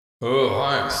Oh,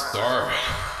 I'm starving.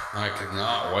 I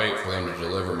cannot wait for them to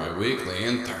deliver my weekly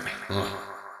intern.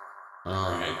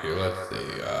 Alright, here, let's see.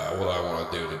 What do I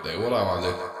want to do today? What do I want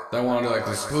to do? Do I want to do like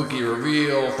the spooky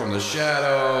reveal from the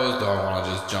shadows? Do I want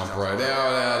to just jump right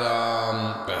out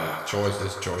at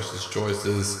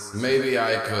choices. Maybe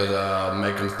I could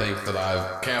make them think that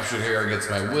I've captured her against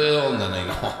my will, and then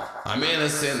I'm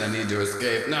innocent. I need to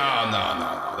escape. No.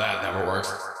 That never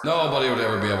works. Nobody would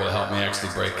ever be able to help me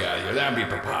actually break out of here. That'd be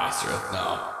preposterous.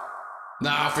 No.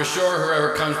 Nah, for sure,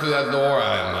 whoever comes through that door,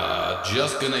 I'm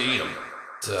just gonna eat them.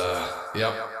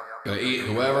 Yep. Gonna eat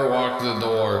whoever walked through the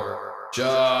door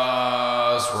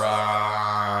just right.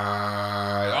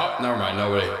 Oh, never mind,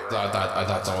 nobody. I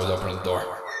thought someone was opening the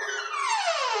door.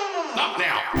 Up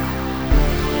now.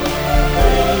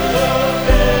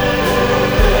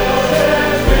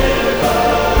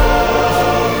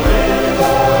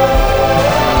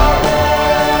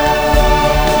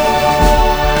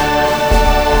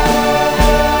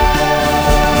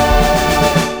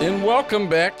 Welcome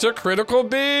back to Critical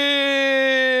Bit.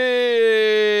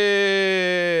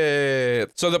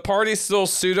 So the party's still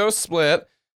pseudo split.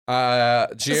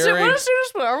 Jerry. What is pseudo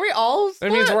split? Are we all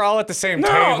split? It means we're all at the same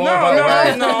table.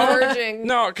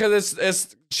 No, because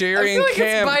it's Jerry and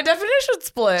Kim. It's by definition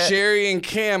split. Jerry and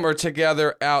Kim are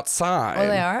together outside. Oh,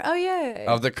 they are? Oh, yeah.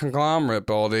 Of the conglomerate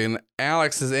building.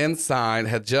 Alex is inside,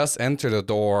 had just entered a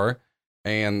door,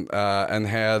 and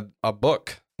had a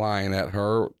book flying at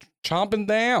her. Chomping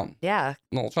down. Yeah.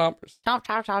 Little chompers. Chomp.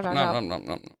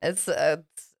 No. It's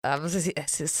obviously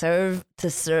to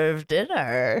serve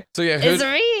dinner. So yeah, it's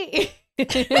me.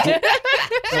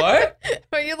 What?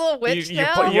 Are you a little witch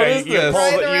now? What is this?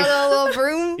 Riding around on a little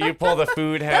broom? You pull the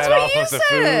food hat off of the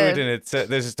food, and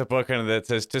there's just a book under that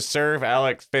says to serve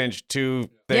Alex Finch two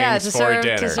things for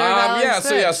dinner.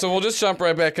 So we'll just jump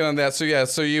right back in on that.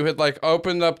 So you had like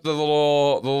opened up the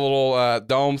little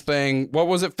dome thing. What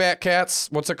was it? Fat cats?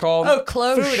 What's it called? Oh,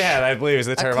 cloche. Food hat, I believe, is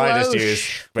the term I just used.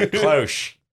 But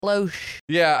cloche. Cloche.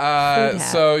 Yeah.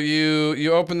 So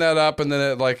you opened that up, and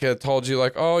then it told you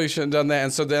like, oh, you shouldn't have done that,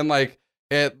 and so then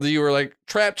you were like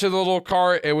trapped to the little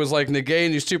cart. It was like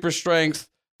negating your super strength,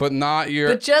 but not your.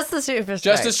 But just the super strength.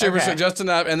 Just the super strength, just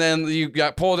enough, and then you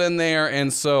got pulled in there,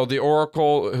 and so the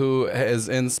Oracle, who is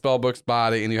in Spellbook's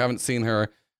body, and you haven't seen her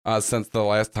since the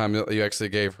last time that you actually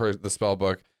gave her the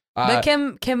Spellbook. But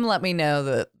Kim let me know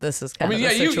that this is kind of the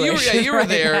situation. you were right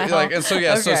there, now. and so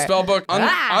so Spellbook,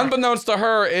 unbeknownst to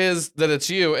her, is that it's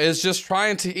you, is just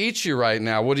trying to eat you right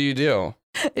now. What do you do?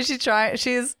 Is she trying?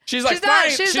 She's like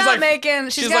flying. She's not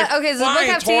making. She's got like okay. So the book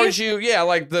flying have towards teeth? you. Yeah,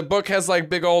 like the book has like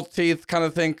big old teeth. Kind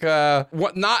of think.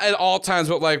 What? Not at all times,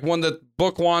 but like when the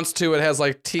book wants to, it has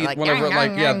like teeth. Like, whenever, the book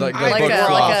like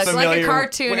flops. a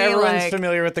cartoony. When everyone's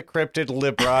familiar with the cryptid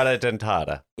Librata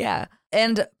dentata. Yeah.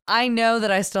 And I know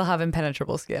that I still have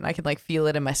impenetrable skin. I can like feel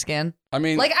it in my skin. I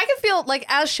mean, like I can feel like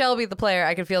as Shelby the player,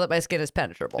 I can feel that my skin is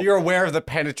penetrable. You're aware of the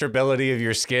penetrability of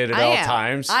your skin at all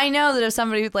times. I know that if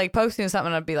somebody like pokes me with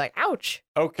something, I'd be like, "Ouch."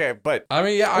 Okay, but I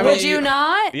mean, would you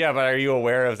not? Yeah, but are you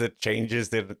aware of the changes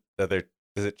that does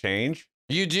it change?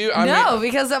 You do?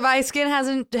 Because my skin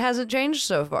hasn't changed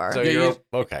so far. So you're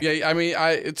okay. Yeah, I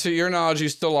mean, to your knowledge, you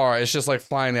still are. It's just like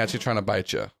flying at you, trying to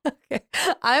bite you.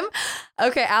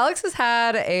 Okay. Alex has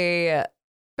had a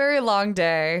very long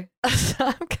day,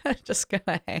 so I'm just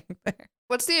gonna hang there.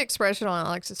 What's the expression on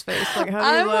Alex's face? Like,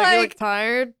 how do you look? Like, you look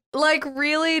tired? Like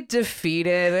really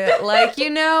defeated. Like,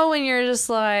 when you're just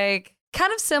like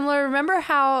kind of similar. Remember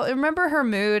her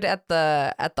mood at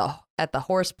the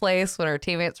horse place when her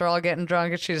teammates were all getting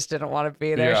drunk and she just didn't want to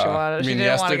be there. Yeah. She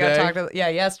didn't want to go talk to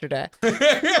yesterday.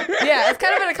 Yeah, it's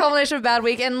kind of been a culmination of a bad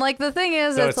week. And like the thing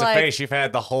is, so it's like a face you've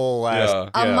had the whole last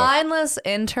a mindless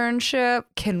internship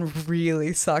can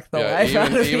really suck the life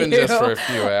out of you. Even just for a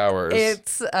few hours.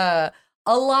 It's a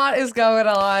lot is going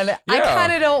on. Yeah. I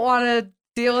kind of don't want to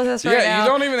deal with this right now. Yeah, you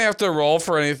don't even have to roll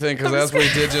for anything because as we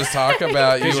did just talk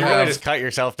about, you really just cut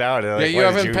yourself down. Like, you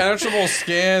have impenetrable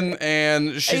skin,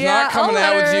 and she's not coming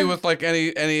out with you with like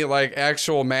any like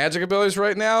actual magic abilities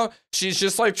right now. She's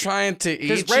just like trying to eat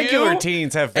you. Because regular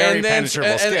teens have very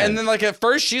penetrable skin. And then like at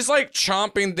first she's like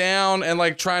chomping down and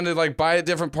like trying to like bite at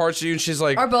different parts of you, and she's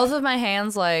like, are both of my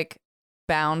hands like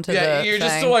bound to the you're thing?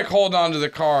 Just still like holding on to the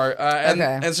car,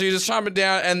 okay. And so you just chomp it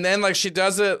down, and then like she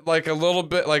does it like a little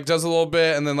bit,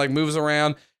 and then like moves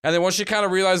around, and then once she kind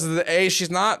of realizes that she's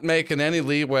not making any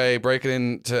leeway breaking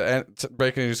into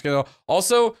your skin.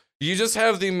 Also, you just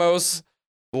have the most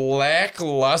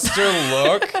lackluster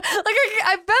look. Like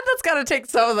I bet that's got to take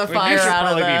some of the I mean, fire you should out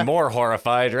of probably the. be more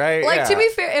horrified, right? Like, Yeah. to be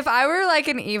fair, if I were like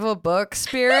an evil book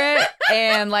spirit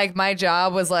and like my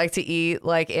job was like to eat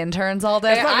like interns all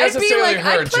day, It's not I'd be necessarily like, her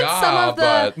I'd put some job, of the.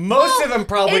 but Most of them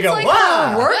probably It's go, like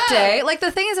wow. a work day. Like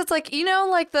the thing is, it's like, you know,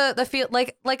 like the feel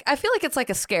like I feel like it's like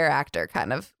a scare actor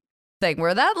kind of thing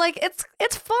where that like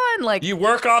it's fun. Like you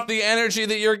work off the energy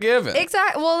that you're given.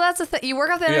 exactly. Well, that's the thing. You work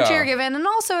off the energy Yeah. you're given, and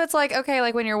also it's like okay,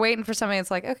 like when you're waiting for something,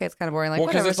 it's like okay, it's kind of boring. Like Well,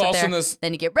 'cause whatever, it's sit also there. in this-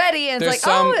 Then you get ready, and it's There's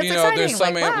like some, oh, it's you know, exciting. there's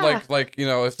some wow. like you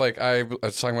know, if like I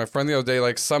was talking to my friend the other day,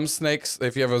 like some snakes,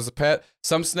 if you have it as a pet,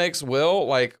 some snakes will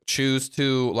like choose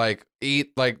to like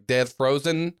eat like dead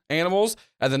frozen animals,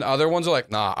 and then other ones are like,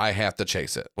 nah, I have to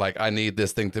chase it. Like I need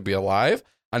this thing to be alive.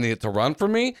 I need it to run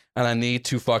from me, and I need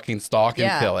to fucking stalk and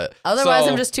Yeah. kill it. Otherwise,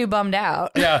 So- I'm just too bummed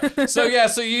out. yeah. So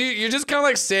you're just kind of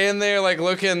like standing there, like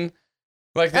looking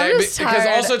like I'm that. just Because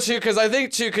tired. also too,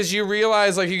 because you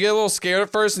realize like you get a little scared at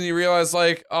first, and you realize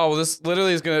like, oh, well, this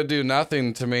literally is gonna do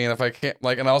nothing to me, and if I can't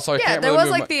like, and also I Yeah, can't. there really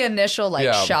was move like the initial like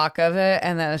Yeah. shock of it,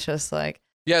 and then it's just like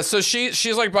yeah. So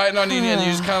she's like biting on you, and you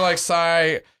just kind of like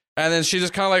sigh, and then she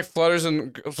just kind of like flutters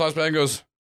and flies back and goes,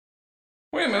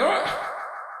 "Wait a minute,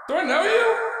 do I know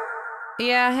you?"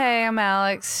 yeah, hey, I'm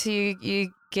Alex. You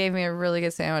gave me a really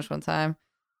good sandwich one time.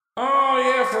 Oh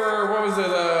yeah, for what was it?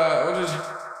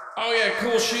 Oh yeah,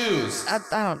 cool shoes. I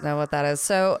don't know what that is.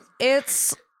 So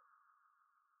it's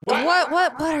What?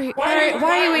 what are you Why are you-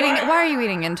 why are you why- eating why- why are you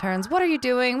eating interns? What are you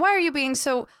doing? Why are you being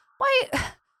so why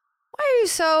are you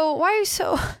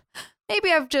so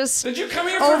maybe I've just Did you come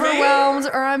here for me? overwhelmed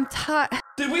or I'm tired.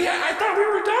 Did we? I thought we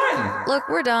were done. Look,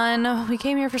 we're done. We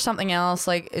came here for something else.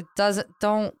 Like it doesn't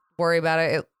don't worry about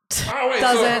it. It Oh wait,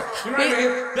 doesn't so you know what I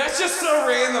mean? That's just so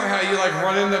random how you like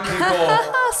run into people.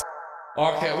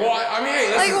 Okay, well, I mean,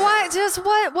 hey, like listen, why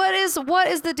just what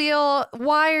is the deal?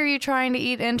 Why are you trying to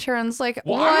eat interns? Like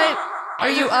well, what I'm not- I are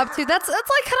you just- up to? That's like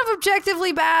kind of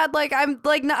objectively bad. Like I'm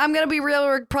gonna be real.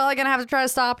 We're probably gonna have to try to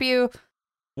stop you.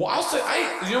 Well, I'll say,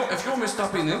 you know, if you want me to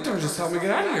stop being interns, just help me get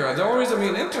out of here. The only reason I'm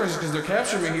being interns is because they're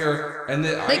capturing me here, and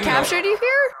then They captured you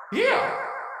here? Yeah.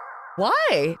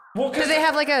 Why? Well, Did they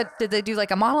have did they do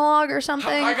like a monologue or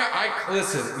something?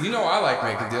 Listen, you know I like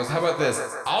making deals. How about this?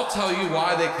 I'll tell you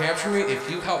why they capture me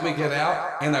if you help me get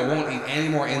out, and I won't eat any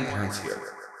more interns here.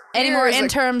 Any more Here's a-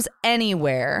 interns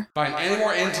anywhere? Find any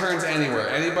more interns anywhere.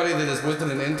 Anybody that is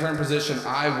within an intern position,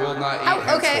 I will not eat.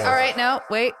 Oh, okay, henceforth. all right. No,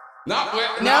 wait.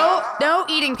 No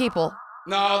eating people.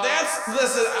 No,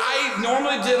 listen, I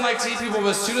normally didn't like to eat people, but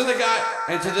as soon as I got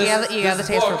into this, You got this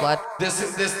the taste for book, blood. This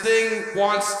thing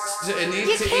it needs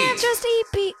You to can't eat. just eat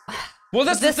people. Well,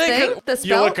 that's This the thing. thing, the You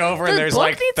spell, look over and the there's book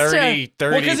like needs to- 30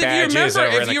 Well, because badges over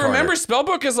in if the you corner. remember,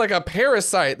 Spellbook is like a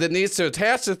parasite that needs to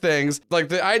attach to things. Like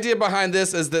the idea behind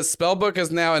this is that Spellbook is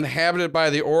now inhabited by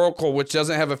the Oracle, which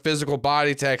doesn't have a physical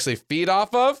body to actually feed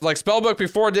off of. Like Spellbook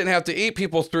before didn't have to eat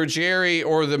people through Jerry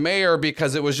or the mayor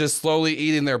because it was just slowly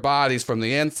eating their bodies from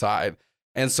the inside.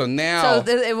 And so now So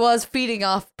it was feeding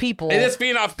off people. it is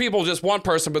feeding off people, just one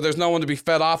person, but there's no one to be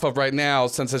fed off of right now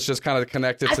since it's just kind of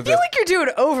connected I to feel this. like you're doing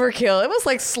overkill. It was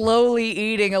like slowly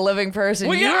eating a living person.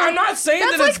 Well, yeah, You're- I'm not saying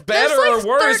That's that it's like- there's better like or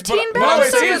worse, 13 but No, I'm bells it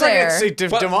over saying seems like there.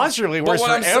 it's But- demonstrably But worse what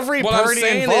for I'm sa- every what I'm party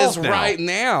saying involved is now. right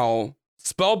now,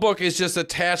 Spellbook is just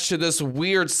attached to this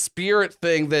weird spirit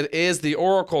thing that is the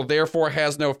Oracle, therefore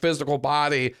has no physical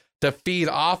body to feed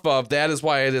off of. That is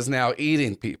why it is now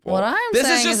eating people. What I'm this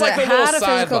saying is just is like it a little had a side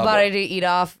physical bubble. body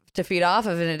to feed off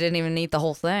of, and it didn't even eat the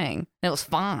whole thing. And it was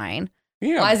fine.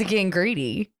 Yeah. Why is it getting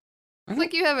greedy? It's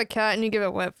like you have a cat and you give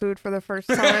it wet food for the first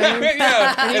time. yeah, And you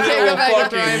and can't it go will back to fucking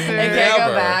dry food. They can't go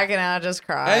never. back, and I'll just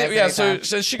cry. And, yeah, so, anytime.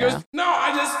 so she goes, Yeah. no,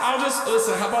 I'll just,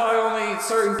 listen, how about I only eat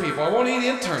certain people? I won't eat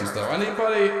interns, though.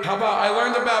 How about, I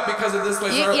learned about, because of this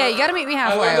place. You got to meet me I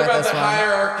halfway learned with about this the one.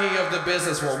 hierarchy of the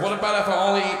business world. What about if I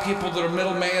only eat people that are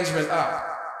middle management up?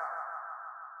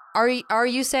 Are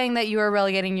you saying that you are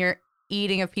relegating your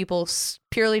eating of people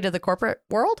purely to the corporate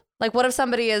world? Like, what if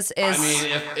somebody is? I mean,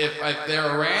 if they're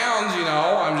around, you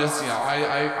know, I'm just, you know,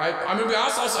 I'm gonna be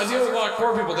honest. Also, I deal with a lot of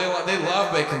core people. They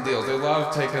love making deals. They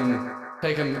love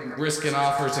taking risking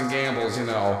offers and gambles, you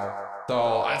know.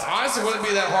 So it honestly wouldn't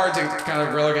be that hard to kind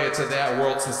of relegate it to that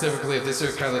world specifically if this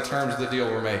is kind of the terms of the deal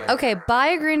we're making. Okay, by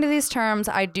agreeing to these terms,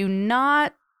 I do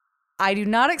not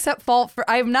accept fault for.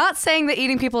 I'm not saying that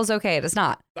eating people is okay. It is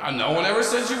not. No one ever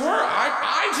said you were.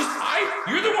 I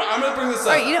You're the one. I'm gonna bring this up.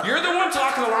 All right, You're the one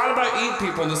talking a lot about eating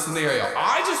people in this scenario.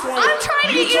 I just want. I'm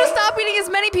trying to get you to stop eating as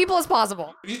many people as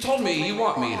possible. You told me you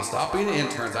want me to stop being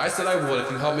interns. I said I would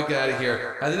if you help me get out of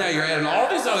here. And then now you're adding all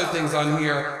these other things on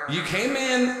here. You came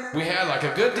in. We had like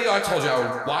a good deal. I told you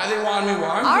why they wanted me.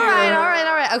 Why I'm All here.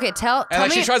 right. Okay, tell And like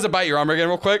me. she tries to bite your arm again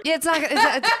real quick. Yeah, it's not.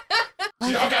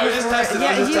 Okay, I was just testing.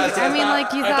 I was just testing. I mean,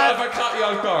 like you I thought if I caught you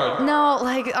off guard. No,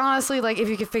 like honestly, like if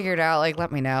you could figure it out, like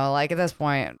let me know. Like at this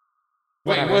point.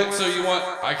 Wait, whatever. what? So you want?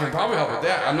 I can probably help with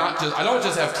that. I don't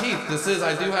just have teeth.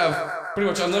 I do have pretty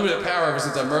much unlimited power ever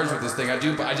since I merged with this thing. I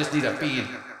just need a feed,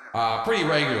 pretty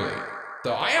regularly.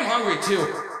 So I am hungry too.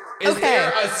 Is there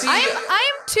a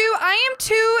I am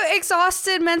too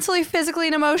exhausted mentally, physically,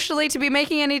 and emotionally to be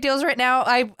making any deals right now.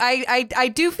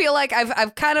 I do feel like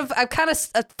I've kind of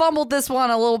fumbled this one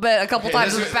a little bit a couple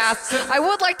times in the past. I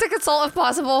would like to consult if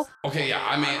possible. Okay, yeah.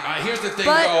 I mean, here's the thing,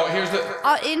 But- though. Here's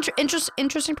the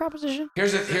Interesting proposition.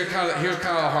 here's kind of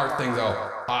the hard thing, though.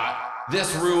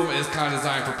 This room is kind of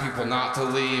designed for people not to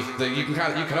leave. You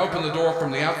can open the door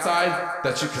from the outside.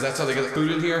 Because that's how they get the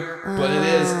food in here. But it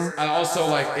is, and also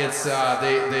like it's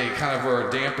they kind of are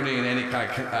dampening any kind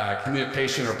of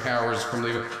communication or powers from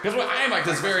leaving. Because I am like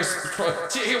this very.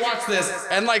 See, watch this,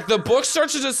 and like the book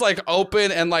starts to just like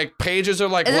open, and like pages are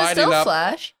like Is it lighting still up.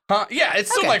 flesh? Huh? Yeah, it's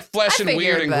still Okay. like flesh I and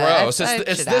weird figured, and but gross. I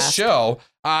It's should this ask. show.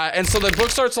 And so the book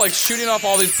starts like shooting off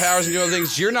all these powers and doing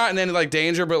things. You're not in any like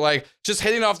danger, but like just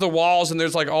hitting off the walls, and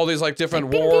there's like all these like different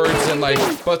wards and like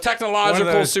both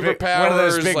technological superpowers, one of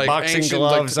those big like boxing ancient,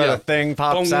 gloves like, on a thing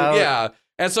pops boom, out. Yeah.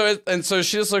 And so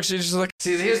she just looks. She's just like,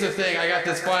 see, here's the thing. I got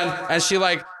this fun, and she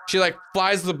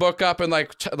flies the book up and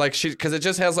because it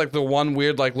just has like the one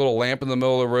weird like little lamp in the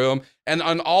middle of the room, and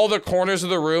on all the corners of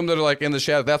the room that are like in the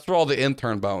shadow, that's where all the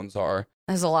intern bones are.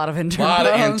 There's a lot of intern A lot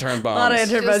of bones. intern A lot of bones.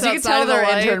 intern Just bones. You can outside tell of the they're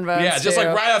light. intern bones. Yeah, just like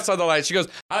too. right outside the light. She goes,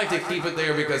 I like to keep it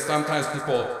there because sometimes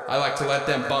I like to let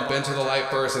them bump into the light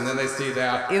first, and then they see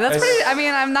that. Yeah, that's It's- pretty. I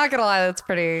mean, I'm not gonna lie. That's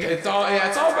pretty. It's all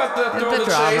about the drama,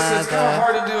 chase. It's kind of the-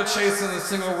 hard to do a chase in a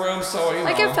single room, so you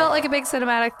Like know. it felt like a big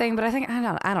cinematic thing, but I think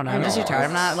I don't know. I'm just too know. tired.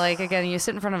 I'm not like again. You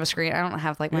sit in front of a screen. I don't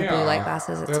have like my blue light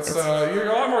glasses. You're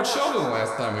a lot more chill than the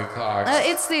last time we talked.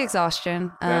 It's the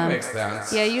exhaustion. That makes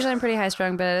sense. Yeah, usually I'm pretty high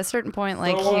strung, but at a certain point,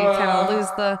 like So, you kind of lose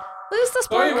the So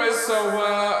spark. anyways,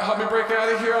 help me break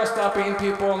out of here. I'll stop eating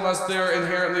people unless they're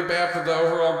inherently bad for the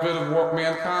overall good of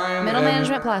mankind. Middle and-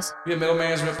 management plus. Yeah, middle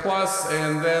management plus,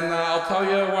 and then I'll tell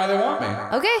you why they want me.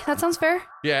 Okay, that sounds fair.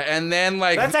 Yeah, and then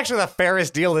like That's actually the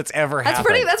fairest deal that's ever happened.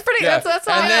 That's pretty. yeah, That's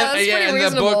and then that's pretty and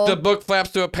reasonable. the book flaps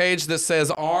to a page that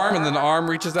says arm, and then the arm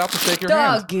reaches out to shake your Oh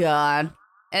hand. god.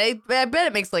 And I bet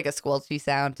it makes like a squelchy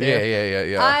sound too.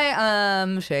 Yeah.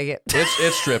 I shake it.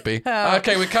 It's trippy. Oh.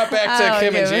 Okay, we cut back to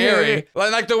Kim and Okay. Jerry.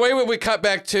 Like the way we cut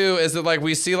back to is that like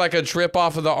we see like a drip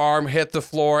off of the arm hit the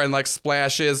floor and like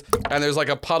splashes, and there's like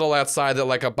a puddle outside that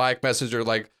like a bike messenger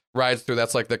like rides through.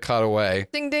 That's like the cutaway.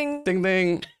 Ding ding. Ding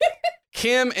ding.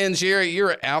 Kim and Jerry,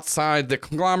 you're outside the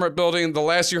conglomerate building. The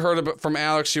last you heard from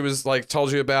Alex, she was like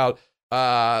told you about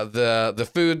the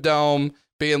food dome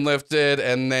being lifted,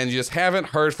 and then you just haven't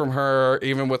heard from her,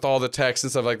 even with all the texts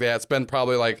and stuff like that. It's been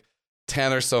probably like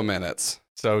 10 or so minutes.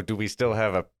 So do we still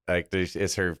have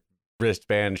is her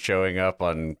wristband showing up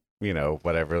on,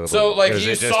 whatever? Little, So like or is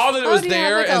you it just- saw that it was do you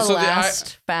there, have, like, and a so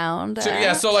last found. so,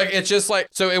 yeah, so like it's just like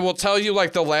so it will tell you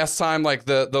like the last time like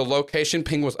the location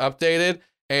ping was updated.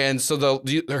 And so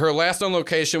her last known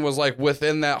location was like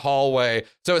within that hallway.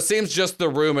 So it seems just the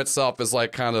room itself is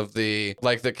like kind of the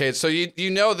case. So you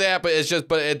know that, but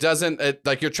it doesn't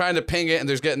like you're trying to ping it and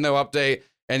there's getting no update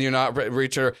and you're not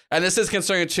reaching her. And this is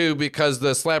concerning too because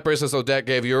the slap bracelets Odette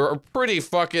gave you are pretty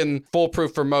fucking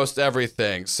foolproof for most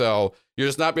everything. So you're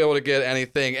just not be able to get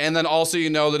anything. And then also you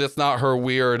know that it's not her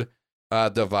weird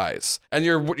device. And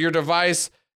your device,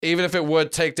 even if it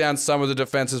would take down some of the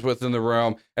defenses within the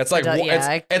room, it's like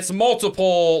it's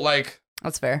multiple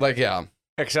That's fair. yeah.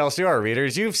 Excelsior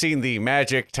readers, you've seen the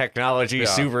magic technology Yeah.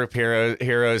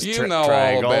 superheroes You know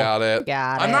triangle. all about it.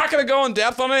 Got I'm it. not gonna go in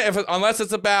depth on it unless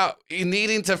it's about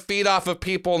needing to feed off of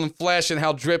people and flesh and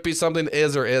how drippy something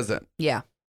is or isn't. Yeah.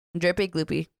 Drippy,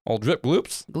 gloopy, All drip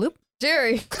gloops. gloop,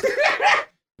 Jerry.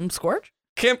 scorch.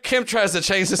 Kim tries to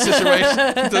change the situation,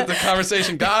 the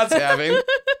conversation God's having.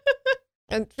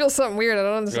 And it feels something weird. I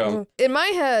don't understand. In my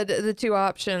head, the two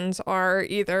options are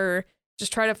either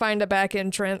just try to find a back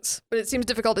entrance, but it seems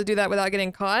difficult to do that without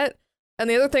getting caught. And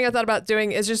the other thing I thought about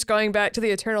doing is just going back to the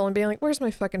Eternal and being like, "Where's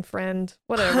my fucking friend?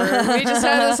 Whatever. We just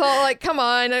had this whole like, come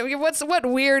on, what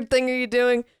weird thing are you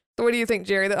doing?" So what do you think,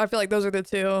 Jerry? I feel like those are the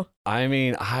two. I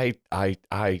mean, I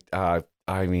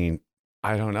mean,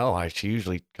 I don't know. She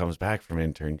usually comes back from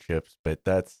internships, but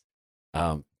that's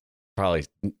Probably.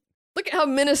 Look at how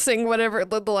menacing whatever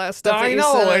the last stuff. I that you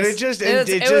know, said and is.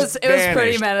 It was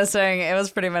pretty vanished. menacing. It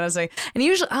was pretty menacing. And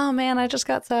usually, oh man, I just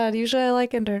got sad. Usually I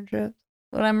like internships,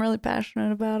 but I'm really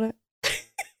passionate about it.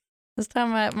 This time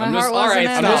my heart wasn't in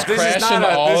I'm it. just This is crashing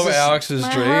not a- all this of is- Alex's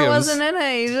My dreams. heart wasn't in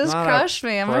it. You just Not a crushed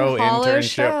me. I'm Pro a hollow internship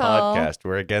shell. podcast.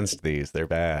 We're against these. They're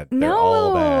bad. They're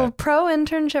all No, bad. pro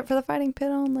internship for the fighting pit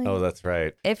only. Oh, that's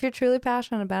right. If you're truly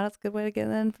passionate about it, it's a good way to get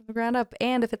in from the ground up,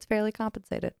 and if it's fairly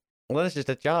compensated. Well, that's just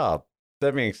a job.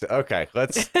 That means okay.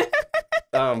 Let's.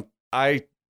 I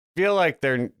feel like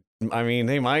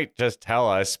they might just tell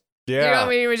us. Yeah. You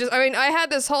know what I mean? I had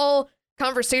this whole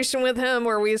conversation with him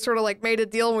where we sort of like made a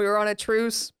deal and we were on a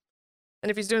truce. And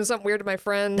if he's doing something weird to my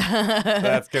friend,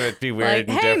 That's gonna be weird like, and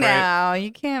hey, different. now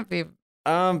you can't be.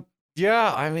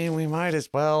 Yeah. I mean, we might as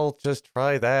well just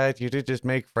try that. You did just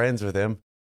make friends with him.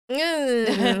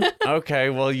 Okay.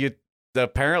 Well,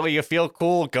 apparently you feel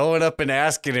cool going up and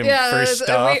asking him for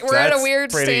stuff. we're at a That's weird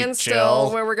pretty standstill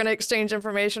chill. where we're gonna exchange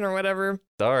information or whatever.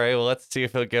 All right, well, let's see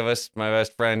if he'll give us my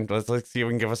best friend. Let's see if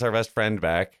we can give us our best friend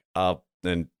back.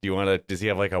 Then does he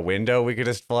have like a window we could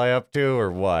just fly up to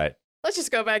or what? Let's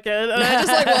just go back in. And I just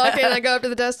like walk in. I go up to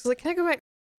the desk. I was like, can I go back?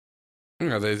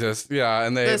 They just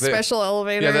and The they special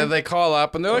elevator. Yeah, they call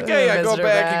up and they're like, The "Hey, I go visitor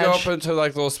back." You go badge. up into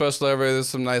like little special elevator. There's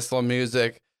some nice little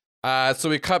music. So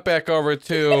we cut back over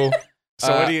to.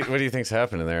 So what do you think's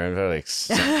happening there? I'm like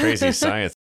some crazy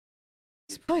science.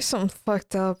 It's probably something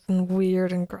fucked up and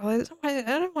weird and gross. I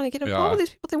don't want to get involved Yeah. with these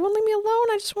people. They won't leave me alone.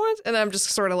 I just want. And I'm just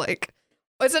sort of like,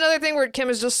 it's another thing where Kim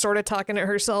is just sort of talking to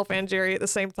herself and Jerry at the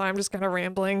same time, just kind of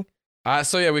rambling.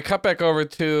 So yeah, we cut back over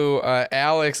to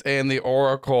Alex and the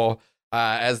Oracle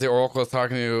as the Oracle is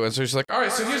talking to you, and so she's like, "All right,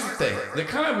 so here's the thing. They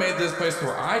kind of made this place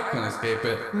where I couldn't escape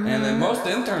it, and then most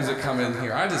interns that come in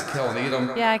here, I just kill and eat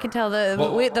them. Yeah, I can tell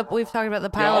Well- we've talked about the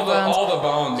pile of bones. all the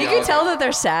bones. You yeah, can tell that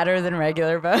they're sadder than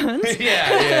regular bones.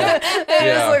 yeah. They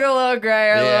Yeah. just look a little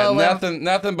gray or a Yeah, little limp.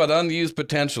 nothing but unused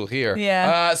potential here.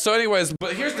 Yeah. So, anyways,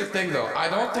 but here's the thing, though. I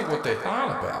don't think what they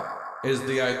thought about is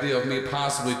the idea of me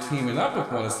possibly teaming up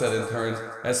with one of said interns,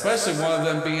 especially one of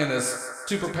them being as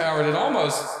superpowered and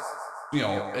almost,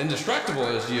 indestructible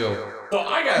as you. So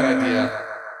I got an idea.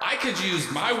 I could use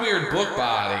my weird book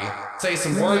body, say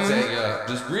some words at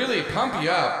you, just really pump you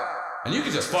up, and you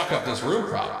could just fuck up this room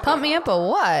probably. Pump me up a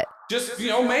what? Just,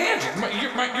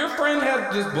 magic. Your friend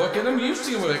had this book in him. You've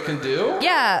seen what it can do.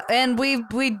 Yeah, and we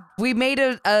made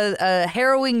a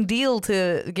harrowing deal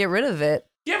to get rid of it.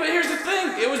 Yeah, but here's the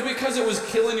thing. It was because it was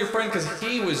killing your friend because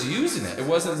he was using it. It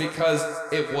wasn't because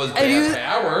it was bad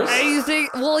powers. And you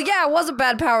think, well, yeah, it wasn't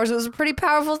bad powers. It was a pretty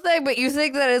powerful thing, but you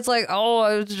think that it's like, oh,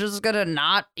 I was just gonna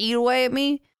not eat away at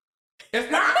me?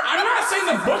 If not, I'm not saying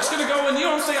the book's gonna go in you.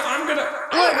 I'm saying I'm gonna.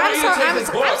 Look, I'm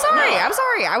sorry. I'm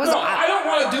sorry. No, I don't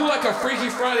want to do like a Freaky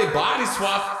Friday body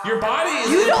swap. Your body is.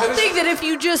 You don't think that if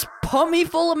you just pump me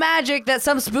full of magic that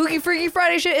some spooky Freaky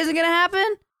Friday shit isn't gonna happen?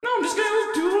 No, I'm just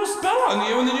gonna do a little spell on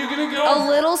you, and then you're gonna go. A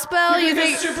little spell? You're You gonna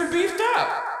think get super beefed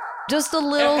up. just a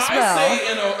little If spell? I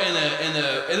say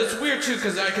and it's weird too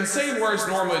because I can say words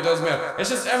normally, it doesn't matter. It's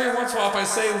just every once in a while if I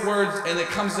say words and it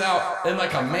comes out in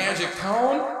like a magic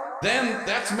tone, then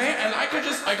that's and I could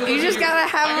look You at just you. gotta I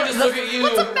have could just look at you.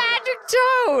 What's a magic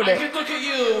toad? I could look at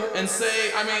you and say,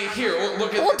 here,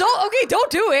 look at. Well,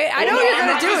 don't do it. I know no, you're I'm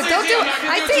gonna not do gonna it. say Don't it. do I'm it. not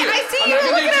gonna I do it to see you. you I'm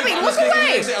not gonna looking do at me. it. I'm Look just gonna away. give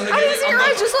you an example. I didn't see your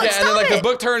eyes. Just look. Yeah, and then Stop like it. the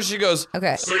book turns, she goes,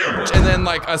 Okay. and then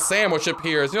like a sandwich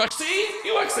appears. You're like, see,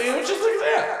 you like sandwiches? Look at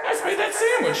that. I just made that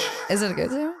sandwich. Is it a good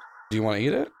sandwich? Do you want to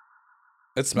eat it?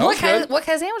 It smells good. What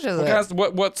kind of sandwich is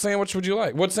it? What sandwich would you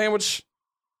like? What sandwich?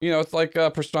 It's like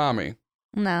pastrami.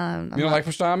 No, I'm You don't like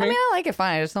pastrami? I mean, I like it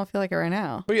fine. I just don't feel like it right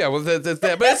now. But yeah, well, that's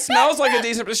that. But it smells like a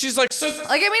decent. She's like, so.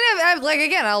 Like, I mean, like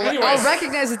again, I'll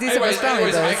recognize it's decent pastrami,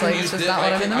 but it's like it's just not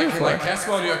what I'm in the mood for. Like cast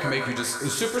spell on you. I can make you just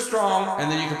super strong, and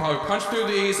then you can probably punch through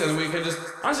these, and then we can just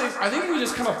honestly, I think you can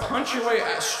just kind of punch your way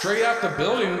straight out the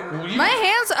building. My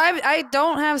hands, I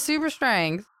don't have super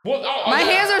strength. Well, My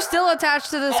hands are still attached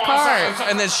to this I'm cart.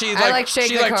 sorry. And then she I, like, shake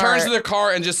she the like turns cart. to the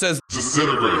car and just says,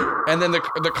 Disintegrate. and then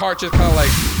the cart just kind of like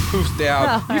poofs down.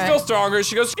 Oh, You all feel right. stronger.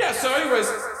 She goes, yeah. So, anyways,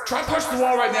 try punch the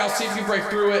wall right now. See if you break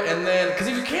through it, and then because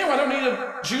if you can, I don't need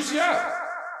to juice you up.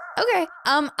 Okay,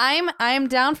 I'm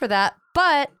down for that.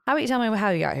 But how about you tell me how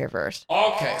you got here first?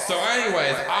 Okay. So,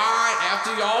 anyways,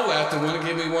 after y'all left and wouldn't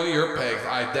give me one of your pegs,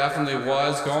 I definitely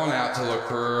was going out to look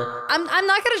for. I'm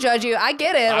not gonna judge you. I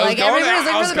get it. I was Like going everybody's out- I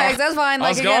looking was for the bags. going- That's fine. I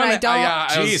Like was again, going- I don't. yeah,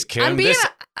 I was- Jeez, Kim, I'm being-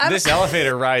 this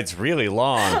elevator ride's really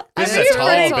long. This I'm is a being tall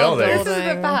pretty- building. This is a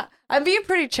bit fat. I'm being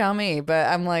pretty chummy, but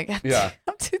I'm like, Yeah.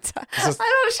 I'm too tired. is-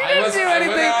 She I didn't was, do I anything.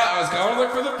 went out, I was going to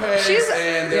look for the pegs, She's-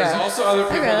 and there's yeah. also other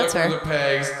people Okay, looking that's for the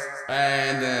pegs.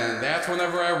 And then that's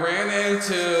whenever I ran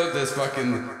into this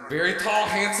fucking very tall,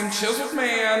 handsome, chiseled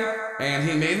man, and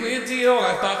he made me a deal, and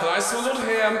I thought that I swindled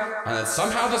him, and then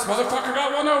somehow this motherfucker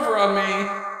got one over on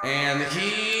me, and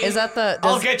he... Is that the...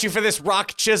 I'll get you for this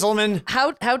rock, Chiselman.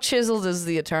 How chiseled is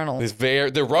the Eternal?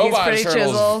 The robot pretty Eternal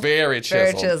chiseled. is very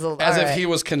chiseled. Very chiseled. As All if right. he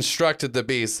was constructed to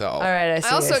be so. All right, I see.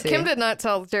 Also, I see. Kim did not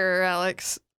tell Jerry or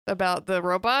Alex about the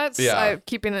robots. Yeah. I'm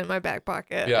keeping it in my back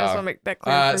pocket. Yeah. I just want to make that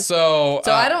clear. So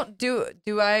So I don't do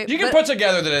I? You can but- put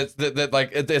together that it's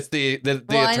it's the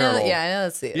Well, I Eternal. know. Yeah, I know.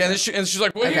 That's the. Yeah, and she's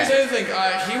like, well, Here's here's the other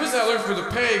thing. He was allergic for the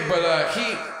pig, but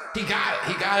he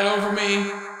got it over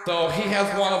me. So he has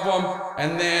one of them,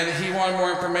 and then he wanted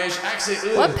more information.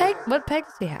 Actually, What peg? What peg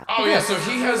does he have? Oh yeah, so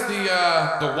he has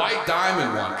the white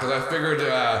diamond one because I figured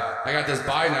I got this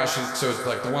buy now, so it's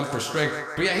like the one for string.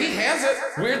 But yeah, he has it.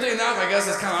 Weirdly enough, I guess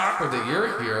it's kind of awkward that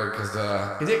you're here because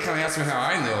he did kind of ask me how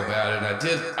I knew about it,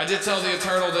 and I did tell the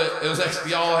Eternal that it was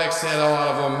y'all had a lot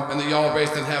of them, and that y'all are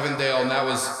based in Heavendale, and that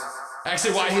was.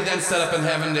 Actually, why he then set up in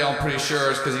Heavendale, I'm pretty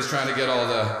sure, is because he's trying to get all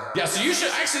the... Yeah, so you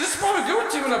should... Actually, this is probably good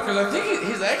with teaming up, because I think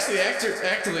he's actually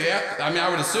actively... I mean, I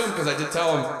would assume, because I did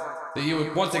tell him that you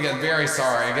would... Once again, very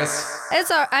sorry. I guess... It's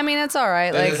all. I mean, it's all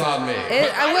right. It Like is on me.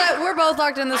 we're both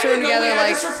locked in this I room didn't know together. we had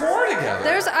Like this rapport together.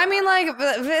 there's. I mean, like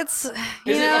it's.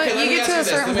 You know, let you me get ask to a this.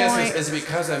 certain Let me ask point. this. Is it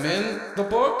because I'm in the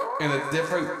book and it's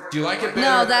different? Do you like it better?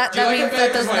 No, that Do you like means it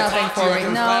better that does 'cause when I nothing talk to you, for I me.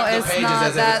 can No, flap the it's pages not.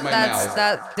 as if it's my That mouth?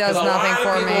 does 'Cause nothing A for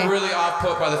lot of people me. really off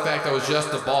put by the fact that it was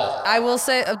just a ball. I will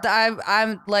say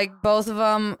I'm like both of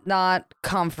them not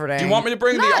comforting. Do you want me to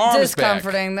bring the not arms back?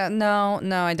 discomforting? No,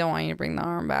 I don't want you to bring the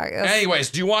arm back. That's- Anyways,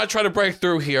 do you want to try to break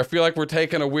through here? I feel like we're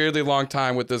taking a weirdly long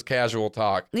time with this casual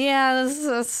talk. Yeah, this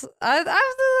is.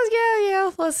 Yeah.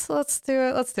 Let's do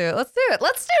it. Let's do it. Let's do it.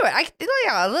 Let's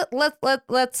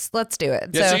do it.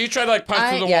 Yeah, so you try to like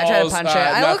punch through the I try to walls. punch it.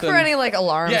 I look for any like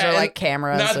alarms Yeah, or and like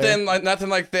cameras. Nothing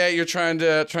like that. You're trying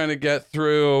to get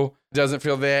through. Doesn't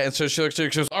feel that, and so she looks. She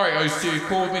goes, All right, are you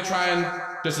cool with me trying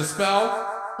just a spell?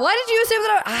 Why did you assume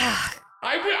that?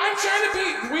 I'm trying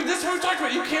to be. This is what we talked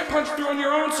about. You can't punch through on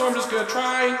your own, so I'm just gonna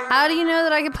try. How do you know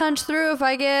that I can punch through if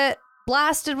I get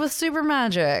blasted with super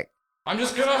magic? I'm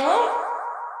just gonna hope.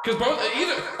 Because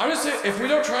I'm just saying, if we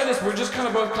don't try this, we're just kind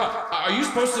of both caught. Are you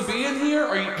supposed to be in here?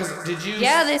 Because did you?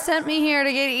 Yeah, they sent me here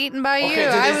to get eaten by Okay, you. did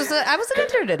I they- was an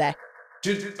intern today.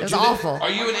 It was awful.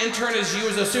 Are you an intern as you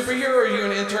as a superhero, or are you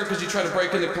an intern because you try to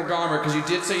break into conglomerate? Because you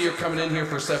did say you're coming in here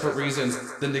for separate reasons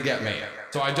than to get me.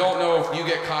 So I don't know if you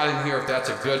get caught in here, if that's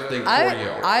a good thing for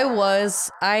you.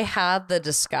 I had the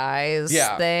disguise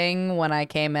Yeah. thing when I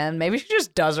came in. Maybe she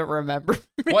just doesn't remember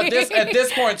me. Well, at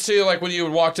this point too, like when you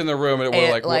walked in the room, it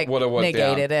would have would have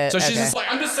negated it. So she's Okay. just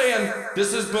Like, I'm just saying,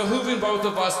 this is behooving both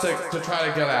of us to try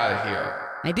to get out of here.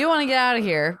 I do want to get out of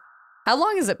here. How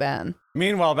long has it been?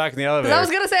 Meanwhile, back in the 'Cause elevator. I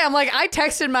was gonna say, I'm like, I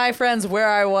texted my friends where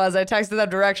I was. I texted them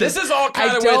directions. This is all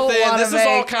kind I of don't within. wanna This is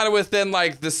all make- kind of within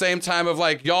like the same time of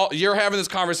like you're having this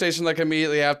conversation like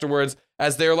immediately afterwards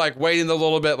as they're like waiting a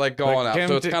little bit like going up. Kim,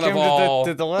 So it's did- kind Kim, of all.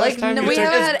 Did the last Like, time no, you we took-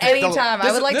 haven't had any the- time.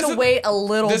 I would like to wait a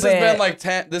little This bit. has been like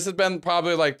 10. This has been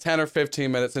probably like 10 or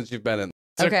 15 minutes since you've been in.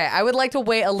 Okay, I would like to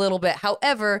wait a little bit.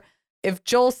 However, if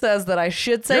Joel says that I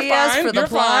should say You're yes fine, for the you're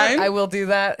plot, fine. I will do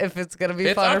that if it's gonna be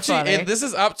It's fun or up to you. funny. This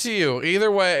is up to you.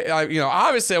 Either way,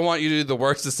 obviously I want you to do the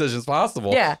worst decisions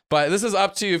possible. Yeah. But this is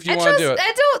up to you if you And want to just- do it.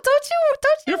 and don't you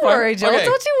You're fine. worry, Joel. Okay.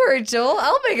 Don't you worry, Joel.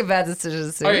 I'll make a bad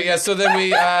decision soon. Okay, yeah. So then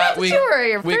we Don't you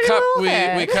worry, your we pretty cut little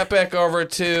head. we cut back over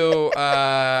to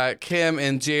Kim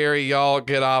and Jerry. Y'all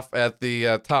get off at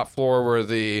the top floor where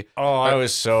the Oh, I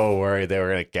was so worried they were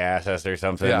gonna gas us or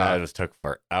something. Yeah.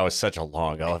 I was such a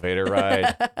long elevator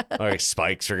ride. Like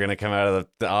spikes are gonna come out of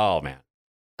the. Oh man,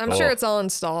 I'm Oh. sure it's all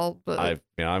installed, but I'm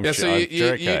yeah. sure. So I'm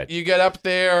sure it you could. you get up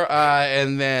there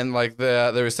and then like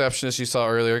the receptionist you saw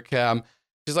earlier, Kim.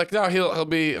 She's like, no, he'll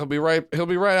be right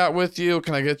out with you.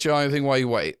 Can I get you anything while you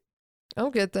wait? I'm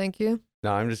good, thank you.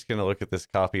 No, I'm just gonna look at this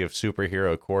copy of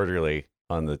Superhero Quarterly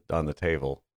on the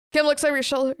table. Kim looks over your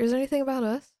shoulder. Is there anything about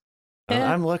us?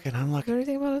 Yeah. I'm looking. Is there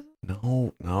anything about us?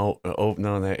 No. Oh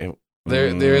no. There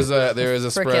is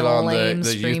a spread Frickin' on the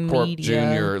lamestream Youth Corp media.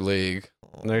 Junior League.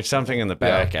 There's something in the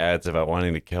back ads about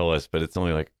wanting to kill us, but it's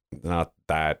only like not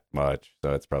that much.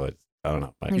 So it's probably I don't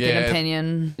know. Like Like, Yeah, an it-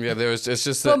 opinion. Yeah, it's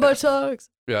just One by sucks.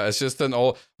 yeah, it's just an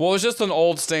old. Well, it's just an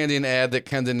old standing ad that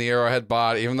Ken De Niro had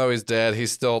bought. Even though he's dead,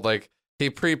 he's still like he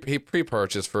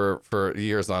pre-purchased for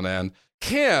years on end.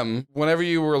 Kim, whenever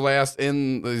you were last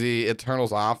in the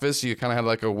Eternals office, you kind of had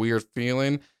like a weird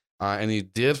feeling, and you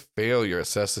did fail your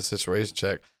assess the situation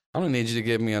check. I'm gonna need you to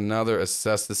give me another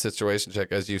assess the situation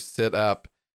check as you sit up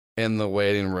in the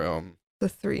waiting room. The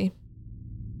 3.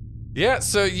 Yeah,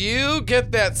 so you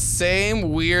get that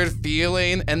same weird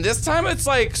feeling, and this time it's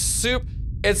like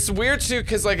it's weird too,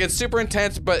 because like it's super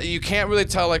intense, but you can't really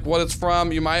tell like what it's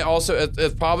from. You might also,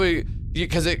 it's probably,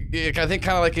 because I think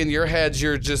kind of like in your heads,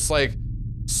 you're just like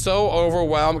so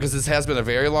overwhelmed because this has been a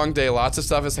very long day. Lots of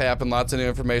stuff has happened. Lots of new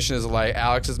information is like,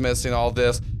 Alex is missing all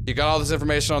this. You got all this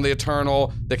information on the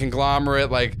Eternal. The conglomerate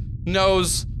like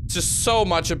knows just so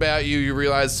much about you. You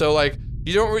realize, so like,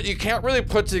 you can't really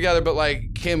put together, but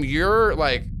like, Kim, you're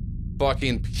like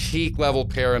fucking peak level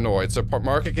paranoid. So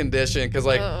market condition, because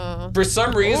like for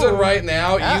some reason right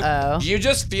now, you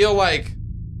just feel like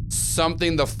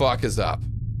something the fuck is up.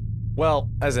 Well,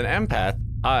 as an empath,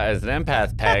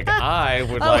 Peg, I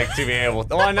would like to be able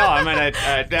to. Well, no, I mean,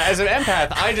 as an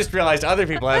empath, I just realized other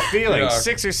people have feelings. Yeah.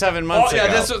 6 or 7 months ago.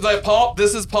 This was like Paul.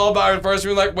 This is Paul Byron first.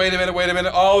 We were like, wait a minute.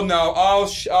 Oh no.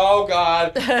 Oh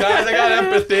God. Guys, I got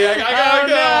empathy. I gotta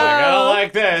go. I don't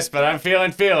like this, but I'm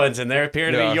feeling feelings, and they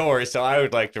appear to be yours. So I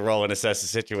would like to roll and assess the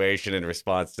situation in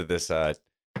response to this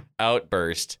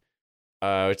outburst,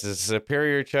 which is a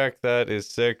superior check that is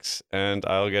 6, and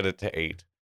I'll get it to 8.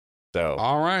 So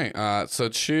all right, so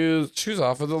choose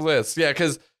off of the list. Yeah,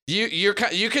 because you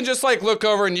can just like look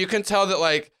over and you can tell that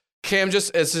like Kim is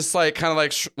just like kind of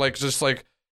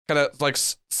like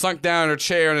sunk down in her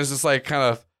chair and is just like kind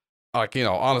of like, you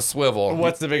know, on a swivel.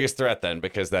 What's the biggest threat then?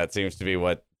 Because that seems to be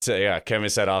what Kim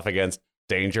is set off against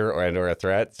danger or a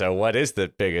threat. So what is the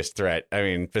biggest threat? I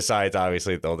mean, besides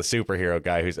obviously the superhero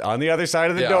guy who's on the other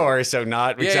side of the door. So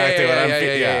not exactly what I'm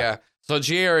thinking. Yeah. So,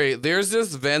 Jerry, there's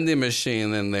this vending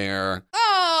machine in there.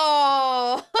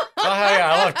 Oh!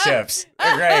 Yeah, I love chips.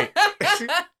 They're great.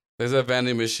 There's a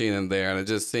vending machine in there, and it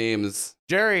just seems...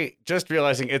 Jerry, just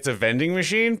realizing it's a vending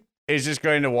machine, is just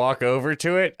going to walk over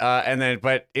to it,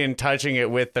 but in touching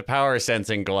it with the power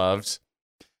sensing gloves.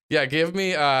 Yeah, give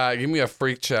me a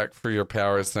freak check for your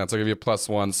power sense. I'll give you a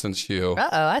 +1 since you...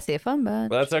 I see a fun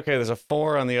bunch. Well, that's okay. There's a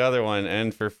 4 on the other one,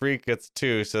 and for freak, it's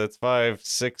 2, so it's 5,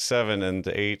 6, 7, and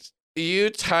 8. You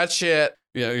touch it,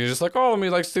 you know, you're just like, oh, let me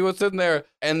like see what's in there.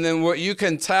 And then what you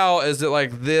can tell is that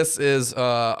like this is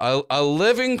a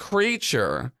living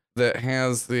creature that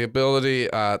has the ability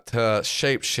to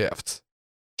shapeshift.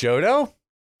 Jodo?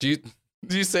 Do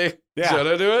you say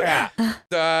Jodo do it?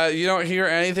 Yeah. You don't hear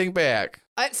anything back.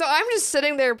 So I'm just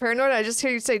sitting there paranoid. I just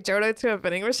hear you say Jodo to a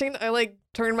vending machine. I like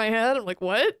turn my head. I'm like,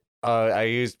 what? I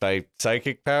used my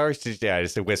psychic powers to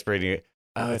just a whisper in you.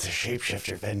 Oh, it's a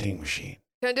shapeshifter vending machine.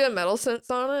 Can I do a metal sense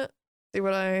on it? See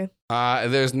what I...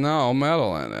 There's no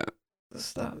metal in it.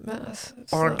 It's not mess.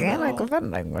 It's Organic not metal.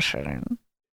 vending machine.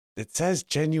 It says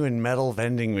genuine metal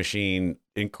vending machine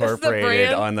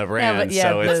incorporated on the brand, yeah,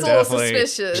 so but it's that's a little definitely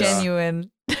suspicious. Genuine.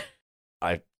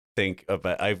 I think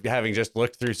about having just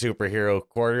looked through Superhero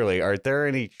Quarterly. Are there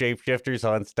any shapeshifters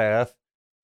on staff?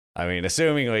 I mean,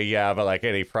 assumingly, yeah, but like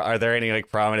are there any like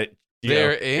prominent?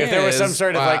 If there was some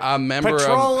sort of like a member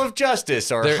Patrol of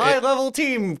Justice or high-level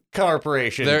team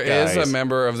corporation. There is a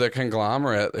member of the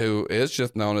conglomerate who is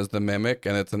just known as the Mimic,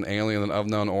 and it's an alien of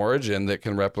unknown origin that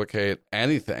can replicate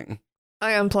anything.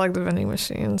 I unplug the vending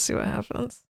machine and see what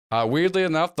happens. Weirdly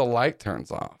enough, the light turns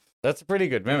off. That's a pretty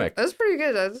good mimic. That's pretty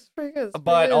good. That's pretty good.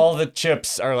 But all the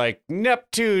chips are like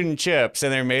Neptune chips,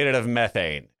 and they're made out of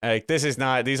methane. Like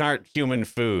these aren't human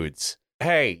foods.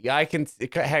 Hey,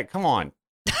 come on.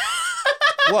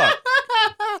 Look.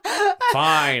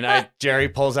 Fine. Jerry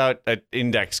pulls out an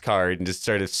index card and just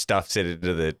sort of stuffs it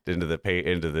into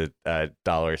the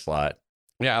dollar slot.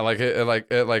 Yeah, like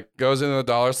it goes into the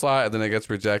dollar slot and then it gets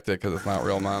rejected because it's not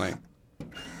real money.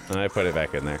 And I put it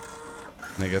back in there.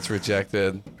 And it gets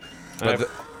rejected. But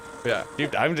yeah,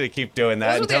 I'm gonna keep doing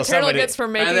that until until somebody gets for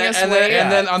making us wait.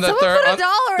 And then on the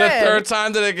 $1 third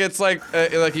time that it gets like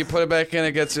you put it back in,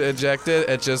 it gets ejected.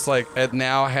 It just like it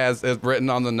now has it's written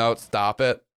on the note. Stop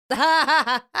it.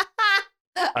 I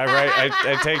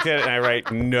take it and I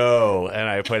write no, and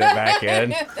I put it back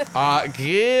in.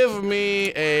 Give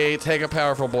me take a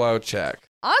powerful blow check.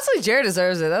 Honestly, Jared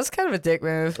deserves it. That's kind of a dick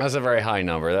move. That's a very high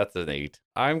number. That's an 8.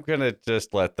 I'm gonna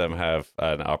just let them have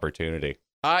an opportunity.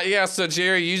 Yeah, so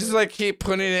Jerry, you just like keep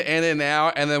putting it in and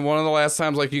out, and then one of the last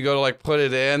times like you go to like put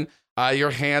it in,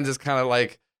 your hand is kind of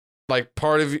like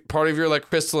part of your like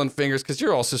crystalline fingers, because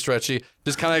you're also stretchy,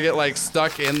 just kind of get like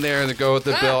stuck in there and go with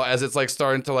the bill as it's like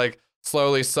starting to like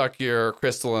slowly suck your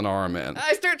crystalline arm in.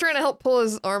 I start trying to help pull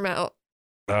his arm out.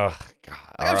 Oh God!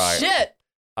 All right. Shit!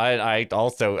 I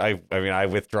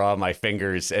withdraw my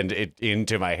fingers and it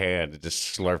into my hand and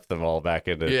just slurp them all back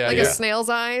into a snail's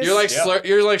eyes. You're like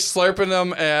slurping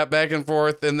them back and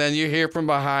forth, and then you hear from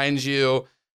behind you,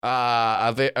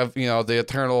 the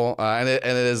Eternal, and it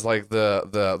is like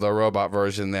the robot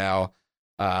version now.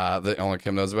 that only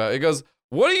Kim knows about. He goes,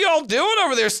 "What are y'all doing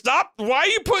over there? Stop! Why are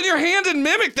you putting your hand in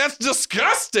Mimic? That's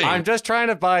disgusting." I'm just trying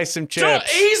to buy some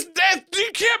chips.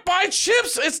 You can't buy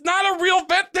chips. It's not a real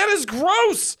vet. That is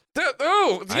gross.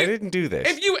 I didn't do this.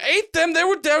 If you ate them, they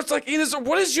were there. It's like, Enos,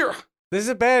 what is your? This is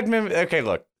a bad Mimic. Okay,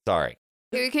 look. Sorry.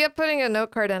 You kept putting a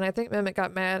note card in. I think Mimic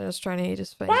got mad and was trying to eat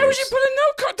his fingers. Why would you put a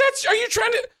note card? Are you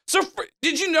trying to?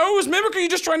 Did you know it was Mimic, or are you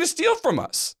just trying to steal from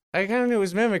us? I kind of knew it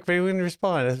was Mimic, but he wouldn't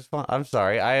respond. I'm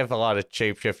sorry. I have a lot of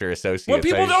shapeshifter associates. When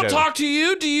people don't talk to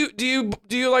you, do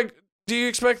you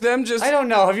expect them just? I don't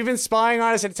know. Have you been spying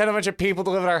on us and sent a bunch of people to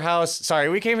live at our house? Sorry,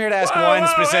 we came here to ask one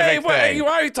specific thing.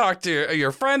 Why you talked to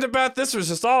your friend about this? It was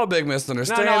just all a big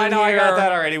misunderstanding. No, I know. Here. I got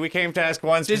that already. We came to ask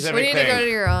one specific thing. We need to go to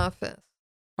your office.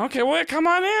 Okay, well, come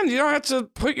on in. You don't have to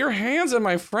put your hands on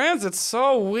my friends. It's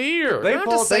so weird. They don't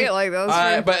have to say it like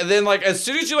that. But then, like, as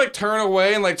soon as you turn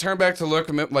away and turn back to look,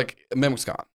 Mimic's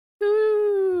gone.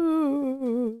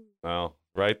 Well,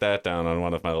 write that down on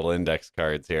one of my little index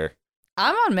cards here.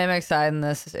 I'm on Mimic's side in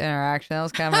this interaction. That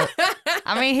was kind of.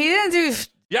 I mean, he didn't do.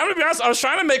 Yeah, I'm gonna be honest. I was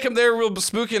trying to make him there real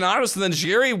spooky and honest, and then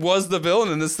Jerry was the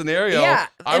villain in this scenario. Yeah,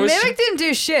 and Mimic didn't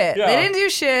do shit. Yeah. They didn't do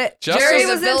shit. Justice Jerry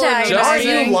was was antagonizing. Are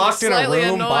antagonizing. you locked in a Slightly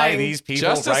room by annoying. these people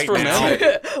Justice right for now?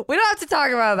 Mimic. We don't have to talk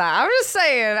about that. I'm just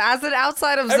saying, as an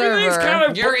outside Everything's observer.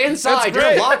 kind of. You're inside. It's You're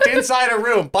great. locked inside a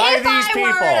room by if these I people.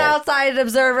 were an outside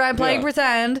observer, I'm playing Yeah.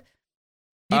 pretend.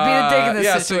 You'd be the dick in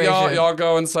this situation. So y'all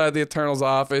go inside the Eternal's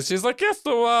office. He's like, yes,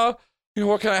 so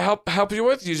what can I help you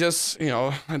with? You just, do you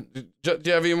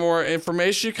have any more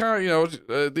information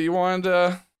do you want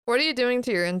What are you doing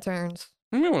to your interns?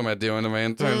 I mean, what am I doing to my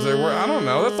interns? I don't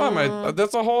know. That's not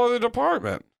that's a whole other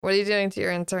department. What are you doing to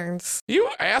your interns? You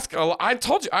ask a lot. I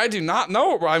told you, I do not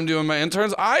know what I'm doing with my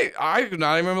interns. I do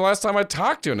not even remember the last time I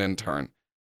talked to an intern.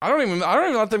 I don't even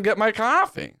let them get my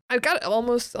coffee. I've got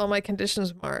almost all my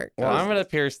conditions marked. Well, I'm gonna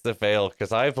pierce the veil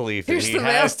because I believe that Pierce he the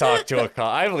has veil. talked to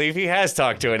I believe he has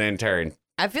talked to an intern.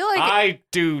 I feel like I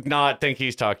do not think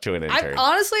he's talked to an intern.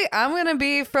 I'm gonna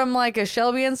be from a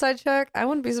Shelby inside check. I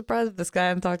wouldn't be surprised if this guy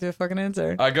hadn't talked to a fucking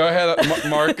intern. Go ahead,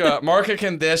 mark a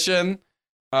condition.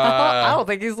 I don't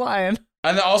think he's lying.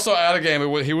 And then also out of game,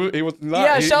 he was not.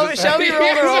 Yeah, he Shelby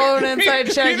rolled her own inside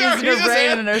check using her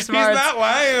brain and her smarts. He's not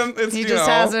lying. It's, He just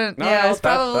hasn't. No, Yeah, no, it's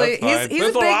probably that's fine. he's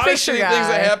There's a big lot of picture shitty guy. things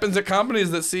that happens at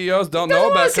companies that CEOs don't Doesn't know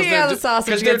wanna about see how the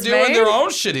sausage they're gets doing made. their own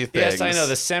shitty things. Yes, I know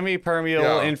the semi-permeable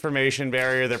Yeah. information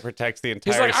barrier that protects the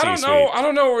entire He's like, I C-suite.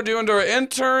 don't know what we're doing to our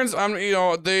interns.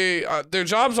 Their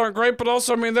jobs aren't great, but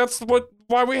also, I mean, that's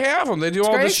why we have them. They do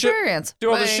all Great the shit, experience. do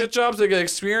all the My- shit jobs. They get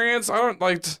experience. I don't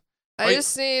like. I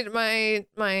just need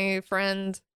my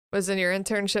friend was in your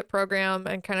internship program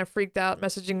and kind of freaked out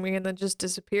messaging me and then just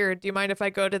disappeared. Do you mind if I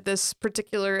go to this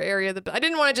particular area? I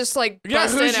didn't want to just bust in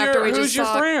after we who's just your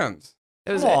talked. friend?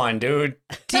 It was Come on, dude.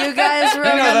 Do you guys You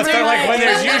remember? know, that's kind of like when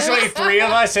there's that- usually three of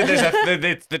us and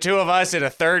there's the two of us and a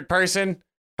third person.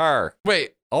 Her.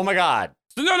 Wait. Oh my God.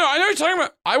 No, I know what you're talking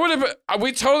about.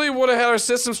 We totally would have had our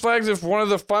systems flagged if one of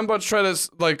the fun bunch tried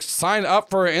to sign up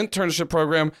for an internship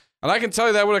program, and I can tell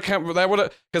you that would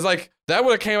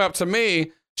have came up to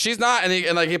me. She's not, and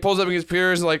he pulls up his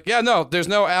peers and there's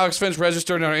no Alex Finch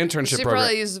registered in our internship She program.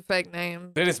 probably used a fake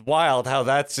name. It is wild how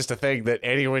that's just a thing that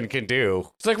anyone can do.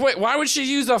 It's like, wait, why would she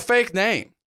use a fake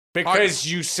name? Because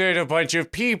you sent a bunch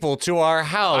of people to our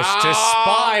house to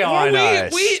spy on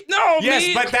us.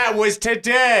 Yes, but that was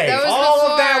today. That was All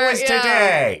of that before, was yeah.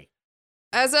 today.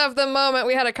 As of the moment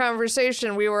we had a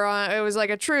conversation, we were on. It was like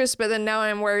a truce, but then now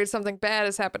I'm worried something bad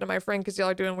has happened to my friend because y'all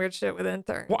are doing weird shit with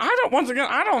interns. Well,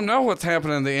 I don't know what's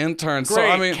happening to the interns. Great. So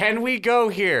I mean, Can we go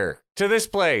here to this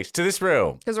place, to this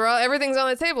room? Because everything's on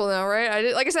the table now,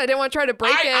 right? Like I said, I didn't want to try to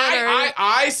break in.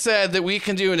 I said that we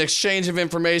can do an exchange of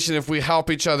information if we help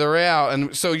each other out,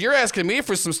 and so you're asking me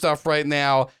for some stuff right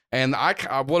now, and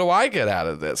what do I get out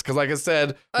of this? Because like I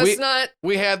said,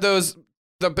 we had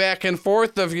the back and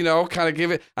forth of kind of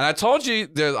give it, and I told you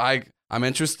that I'm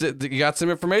interested. You got some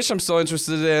information I'm still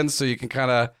interested in, so you can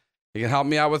help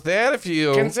me out with that if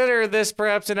you Consider this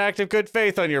perhaps an act of good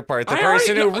faith on your part. The I already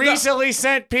person who know- recently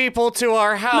sent people to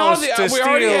our house to we steal.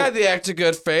 already had the act of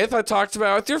good faith. I talked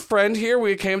about it with your friend here.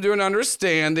 We came to an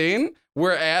understanding.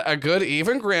 We're at a good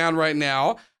even ground right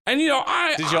now. And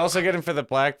Did you also get him for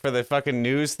the fucking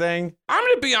news thing? I'm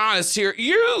gonna be honest here.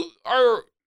 You are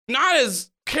not as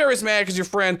charismatic as your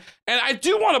friend, and I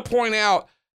do want to point out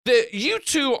that you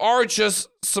two are just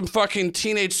some fucking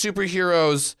teenage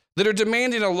superheroes that are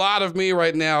demanding a lot of me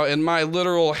right now in my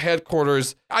literal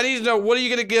headquarters. I need to know, what are you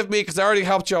going to give me? Because I already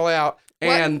helped y'all out.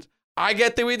 And I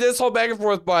get that we did this whole back and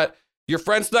forth, but your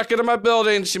friend snuck into my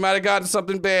building. She might have gotten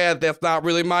something bad. That's not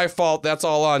really my fault. That's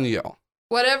all on you.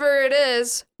 whatever it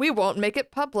is, we won't make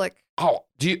it public. Oh,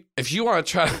 if you want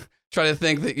to try to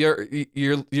think that your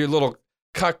little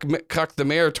cuck the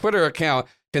mayor Twitter account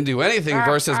can do anything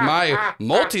versus my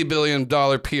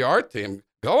multi-billion-dollar PR team,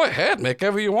 go ahead, make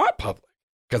whatever you want public.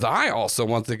 Because I also,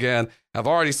 once again, have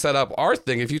already set up our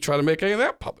thing if you try to make any of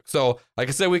that public. So, like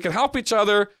I said, we can help each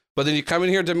other, but then you come in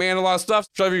here, demand a lot of stuff,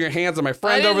 shoving your hands on my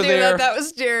friend over there. That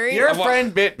was Jerry. Your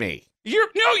friend bit me. You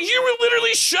were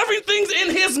literally shoving things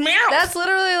in his mouth. That's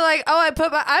literally like, oh,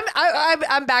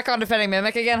 I'm back on defending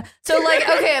Mimic again. So like,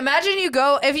 okay, imagine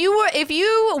if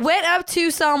you went up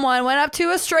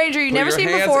to a stranger you never seen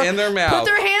before, in their mouth. put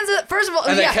their hands first of all,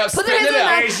 and they kept put their hands in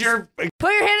their mouth.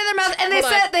 Put your hand in their mouth,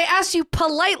 and they asked you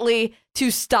politely to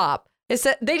stop. They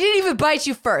said they didn't even bite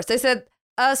you first. They said,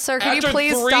 "Sir, can you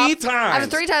please stop?" After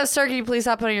 3 times, "Sir, can you please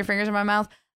stop putting your fingers in my mouth?"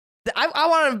 I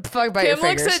want to fuck by your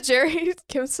fingers. Kim looks at Jerry.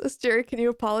 Kim says, "Jerry, can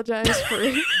you apologize for?"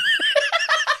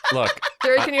 Look,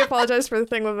 Jerry, can you apologize for the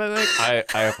thing with Mimic?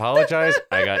 I apologize.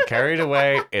 I got carried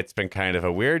away. It's been kind of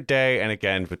a weird day, and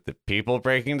again, with the people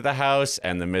breaking into the house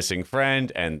and the missing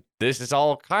friend, and this is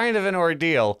all kind of an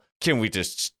ordeal. Can we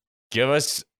just give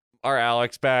us our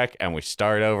Alex back and we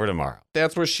start over tomorrow?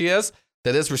 That's where she is.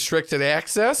 That is restricted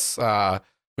access. I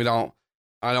don't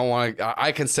want to.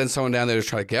 I can send someone down there to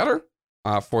try to get her.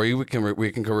 For you, we can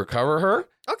recover her.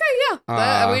 Okay,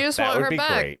 yeah. We just want her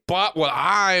back. Great. But what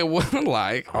I would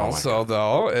like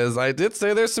though, is I did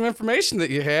say there's some information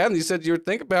that you had, and you said you would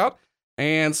think about.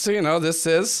 And so, this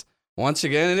is, once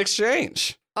again, an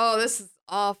exchange. Oh, this is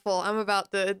awful. I'm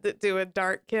about to do a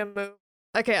dark Kim move.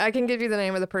 Okay, I can give you the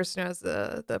name of the person who has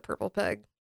the purple peg.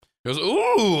 He goes,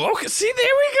 ooh, okay, see, there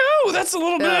we go. That's a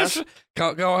little bit of...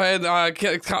 Go ahead,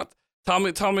 tell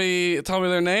me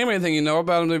their name, anything you know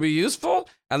about them to be useful,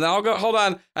 and then I'll go. Hold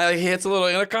on. He hits a little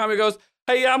intercom. He goes,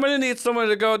 "Hey, yeah, I'm gonna need someone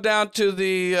to go down to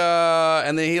the."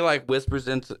 And then he whispers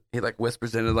into like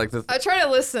the. I try to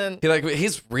listen.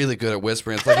 He's really good at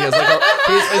whispering. It's like he has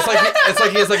it's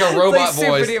like he has like a robot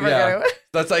voice. Yeah,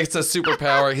 that's like it's a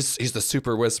superpower. He's the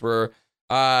super whisperer.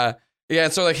 Yeah.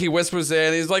 So like he whispers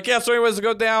in. He's like, yeah. So anyways,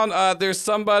 go down. There's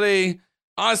somebody.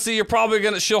 Honestly, you're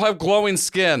probably she'll have glowing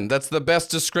skin. That's the best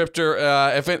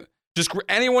descriptor.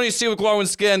 Anyone you see with glowing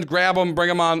skin, grab them, bring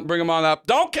them on up.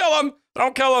 Don't kill them.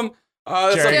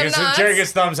 Jerry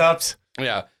gets thumbs ups.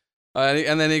 Yeah.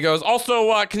 And then he goes,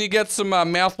 also, can you get some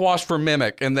mouthwash for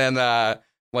Mimic? And then,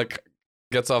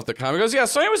 gets off the comment. He goes, yeah,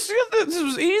 so this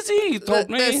was easy. He told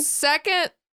me. The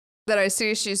second that I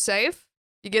see she's safe,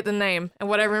 you get the name and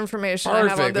whatever information I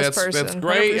have on this person. That's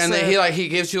great. 100%. And then he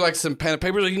gives you some pen and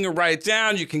paper. You can write it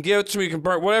down. You can give it to me. You can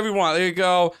burn whatever you want. There you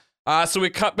go. So we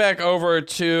cut back over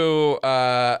to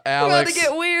Alex. We're about to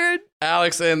get weird.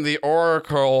 Alex and the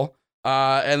Oracle.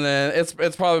 And then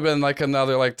it's probably been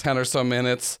another 10 or so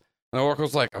minutes. And the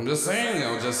Oracle's like, I'm just saying,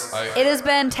 It has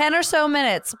been 10 or so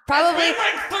minutes. Probably. It's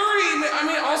been 30. I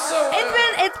mean, also.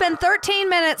 It's been 13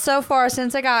 minutes so far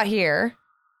since I got here.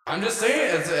 I'm just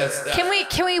saying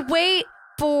Can we wait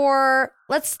for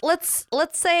let's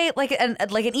say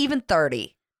an even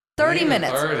 30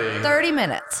 minutes. 30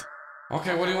 minutes.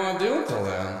 Okay, what do you want to do until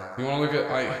then? You want to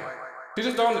look at you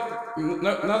just don't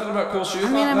nothing about cool shoes.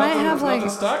 I mean, I might have nothing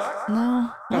stuck.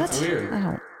 No, that's weird. I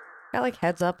don't. Got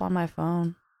heads up on my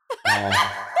phone.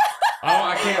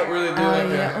 I can't really do that.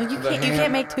 Yeah. Well, you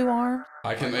can't make 2 arms.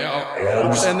 I can,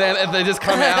 and then if they just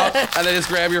come out and they just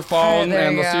grab your phone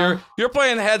and so you're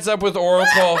playing heads up with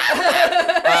Oracle,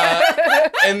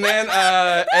 and then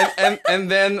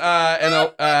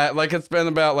it's been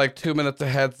about 2 minutes of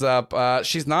heads up.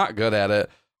 She's not good at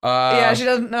it. Yeah, she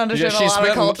doesn't understand a lot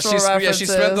of cultural references. Yeah, she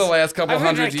spent the last couple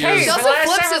hundred years. She also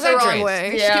flips it the wrong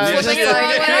way. Yeah, she keeps flipping it the wrong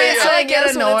way. I get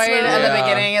annoyed at the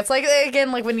beginning. It's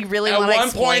again, when you really want to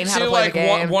explain how to play the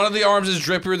game. One of the arms is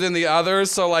drippier than the other,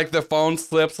 so the phone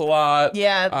slips a lot.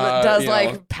 Yeah, it does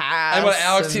pass. And when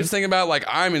Alex keeps thinking about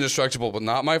I'm indestructible, but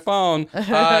not my phone.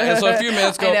 And so a few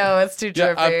minutes go. I know, it's too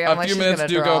drippy. A few minutes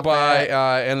do go by,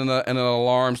 and an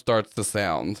alarm starts to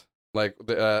sound. And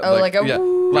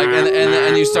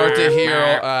you start to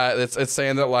hear it's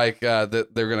saying that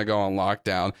that they're gonna go on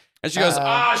lockdown, and she goes,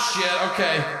 shit,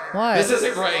 okay, what? This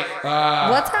isn't great.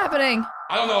 What's happening?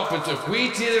 I don't know if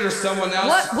we did it or someone else.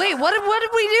 What? Wait, what did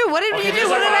we do? What did you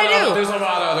do? What did I do? There's a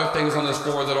lot of other things on this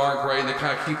floor that aren't great. That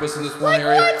kind of keep us in this one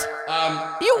area. What?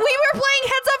 We were playing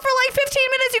heads up for 15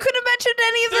 minutes. You couldn't have mentioned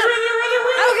any of them. They're in their other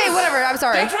rooms. Okay, whatever. I'm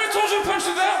sorry. That's why I told you to punch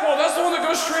through that wall. That's the one that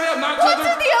goes straight up. What's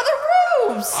in the other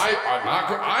rooms?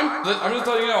 I'm just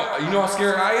telling you, you know how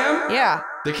scared I am? Yeah.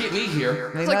 They keep me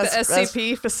here. It's like the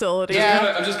SCP facility.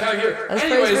 Yeah. I'm just kind of here. That's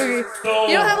Anyways, pretty spooky. so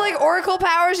You don't have like oracle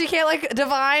powers. You can't like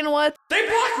divine what. they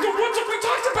blocked the ones that we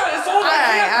talked about. It's all All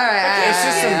right. It's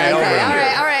just a mailroom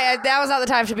here. All right. That was not the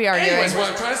time to be arguing. Anyways,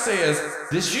 what I'm trying to say is,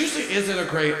 this usually isn't a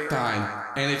great time.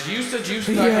 And if you said you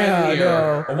snuck in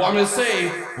here, well, I'm going to say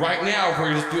right now, before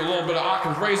you just do a little bit of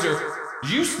Occam's razor,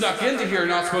 you snuck into here,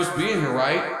 not supposed to be in here,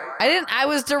 right? I didn't. I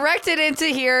was directed into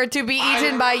here to be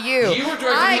eaten by you. You were directed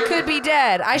I here- could be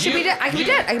dead. I should be dead. I could be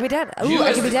dead. I could be dead. Ooh,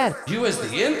 I could be dead. You as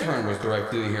the intern was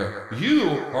directed in here. You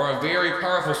are a very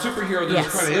powerful superhero that is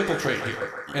Yes. trying to infiltrate here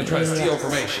and try to steal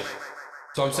information.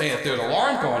 So I'm saying if there's an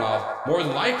alarm going off, more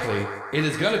than likely, it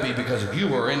is going to be because you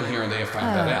were in here and they have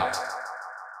found that out.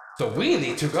 So we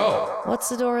need to go. What's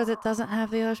the door that doesn't have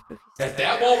the other spooky? At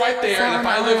that wall right there, and if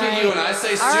I look at you and I say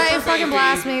super All right, fucking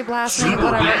beefy, blast me,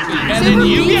 whatever. And then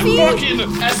you get fucking,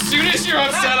 as soon as you're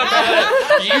upset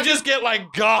about it, you just get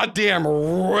like goddamn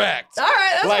wrecked. All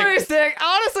right, that's Like- pretty sick.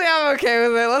 Honestly, I'm okay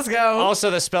with it. Let's go.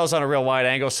 Also, the spell's on a real wide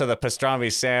angle, so the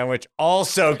pastrami sandwich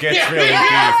also gets Yeah. really beefy.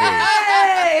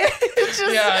 Hey! It's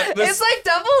just, Yeah, this- it's like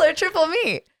double or triple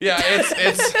meat. Yeah,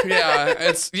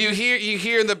 it's you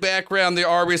hear in the background the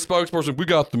Arby's spokesperson. We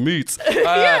got the meats. that would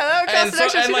and cost an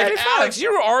extra and like $2.95. Alex,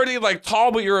 you were already like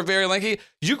tall, but you were very lanky.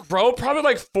 You grow probably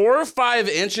like 4 or 5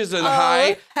 inches in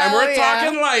height, and hell we're yeah.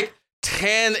 talking like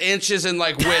 10 inches in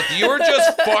like width. You were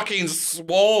just fucking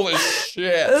swole as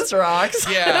shit. This rocks.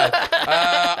 Yeah.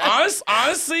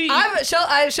 Honestly.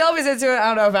 Shelby's into it. I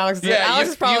don't know if Alex is. yeah, Alex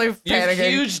is probably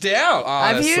panicking. You've huged out,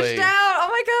 honestly. I'm huge out. Oh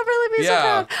my god, really be so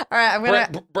Yeah. proud. All right, I'm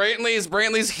gonna.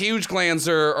 Brantley's huge glands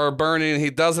are burning. He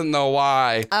doesn't know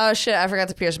why. Oh shit, I forgot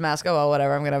to pierce mask. Oh well,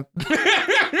 whatever. I'm gonna.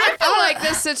 I feel like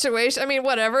this situation. I mean,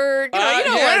 whatever. You know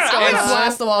yeah, what's I'm going gonna on.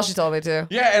 blast the wall. She told me to.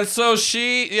 Yeah, and so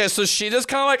she just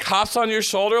kind of like hops on your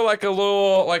shoulder like a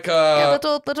little Yeah,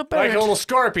 little bird. Like a little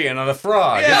scorpion on a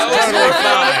frog. Yeah, It's totally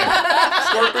fine.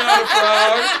 scorpion on a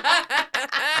frog.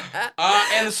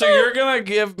 And so you're gonna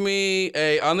give me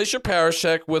a unleash your powers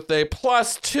check with a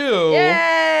 +2.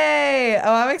 Yay!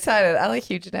 Oh, I'm excited. I like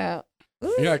huge out.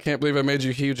 Yeah, I can't believe I made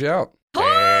you huge out. Damn.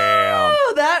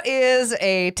 Oh, that is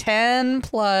a 10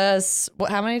 plus. What?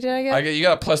 How many did I get? You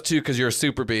got a +2 because you're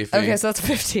super beefy. Okay, so that's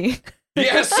 15.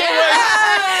 Yeah, so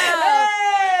like.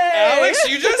 Alex,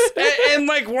 you just and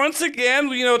like once again,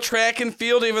 you know, track and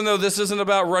field, even though this isn't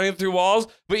about running through walls,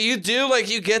 but you do like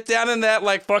you get down in that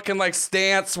like fucking like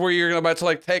stance where you're about to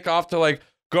like take off to like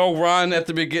go run at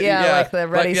the beginning. Yeah, like the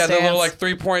ready the little stance. like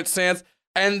 3-point stance.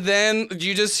 And then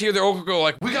you just hear the oracle go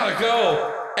like, we gotta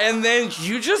go. And then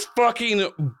you just fucking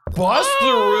bust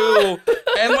through.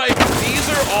 And like these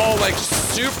are all like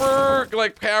super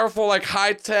like powerful, like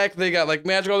high tech. They got like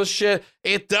magic, all this shit.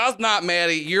 It does not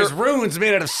matter. There's runes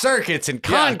made out of circuits and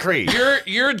concrete.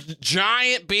 Your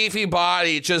giant beefy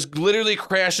body just literally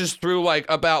crashes through like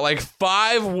about like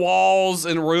 5 walls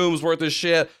and rooms worth of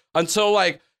shit until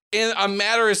like in a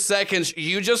matter of seconds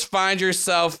you just find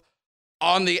yourself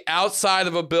on the outside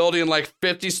of a building like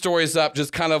 50 stories up,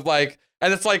 just kind of like,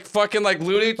 and it's like fucking like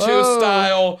Looney Tunes Whoa.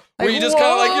 style, where Like, you just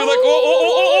kind of like, you're like,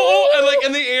 oh, and like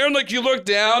in the air, and like you look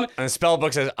down. And the spell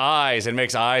book says eyes and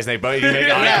makes eyes, and you make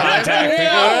eye Yeah. contact.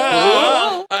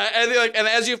 Yeah. And then, like, and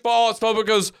as you fall, spellbook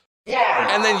goes,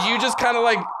 and then you just kind of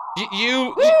like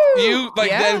you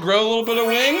like Yeah. then grow a little bit of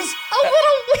wings. A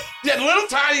little. Yeah, little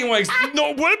tiny wings. No,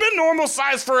 would have been normal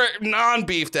size for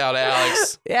non-beefed out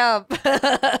Alex. Yeah.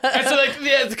 And so like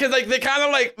yeah, because like they kind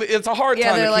of like it's a hard Yeah,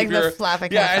 time they're to like keep the your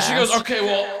flapping yeah. kinda And she goes, fast. okay,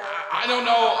 well I don't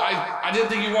know. I didn't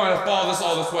think you wanted to follow this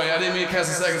all this way. I didn't mean to cast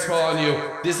a second spell on you.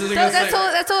 This isn't gonna That's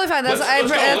totally fine. That's okay.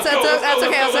 That's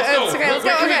okay. Let's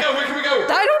go. Okay. Where can we go?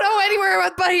 I don't know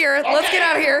anywhere but here. Let's get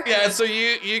out of here. Yeah, so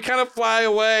you kind of fly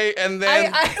away, and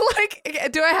then I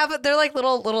like. Do I have it? They're like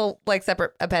little like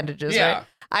separate appendages, Yeah.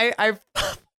 right? I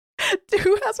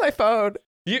who has my phone?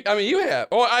 you have.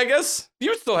 Well, I guess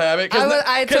you still have it.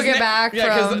 I took it back Yeah,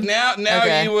 because from- now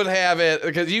Okay. you would have it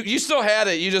because you still had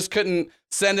it. You just couldn't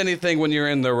send anything when you're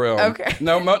in the room. Okay.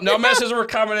 No messages were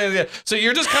coming in yet. So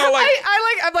you're just kind of like.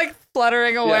 I'm like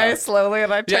fluttering away Yeah. slowly,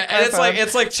 and I check Yeah, and my phone.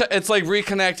 it's like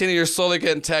reconnecting, and you're slowly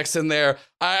getting texts in there.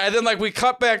 And then like we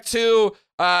cut back to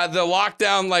the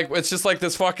lockdown. Like it's just like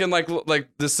this fucking like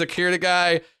the security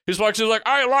guy. He's like, all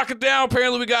right, lock it down.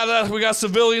 Apparently we got a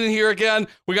civilian in here again.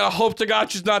 We gotta hope to God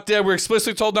she's not dead. We're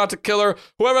explicitly told not to kill her.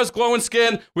 Whoever has glowing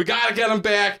skin, we gotta get him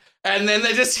back. And then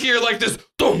they just hear like this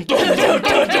dum dum dum dum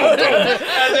dum dum,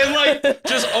 and then like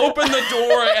just open the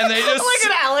door, and they just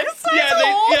Look at Alex.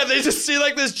 they just see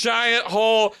like this giant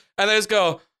hole, and they just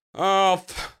go, oh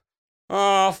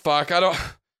fuck, I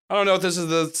don't know if this is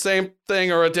the same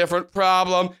thing or a different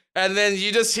problem. And then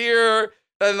you just hear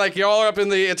And like y'all are up in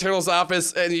the Eternal's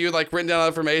office, and you like written down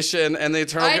information, and the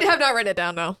Eternal. I have not written it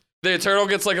down though. The Eternal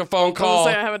gets like a phone I was call,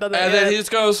 gonna say, I haven't done that and yet. then he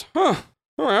just goes, "Huh,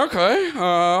 all right, okay,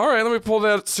 all right, let me pull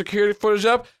that security footage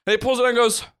up." And he pulls it out and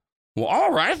goes, "Well,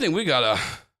 all right, I think we got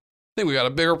a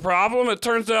bigger problem. It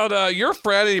turns out your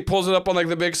friend," and he pulls it up on like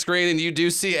the big screen, and you do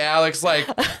see Alex like,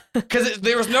 because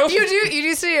there was no. You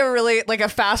do see a really like a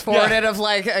fast forwarded of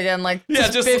like again like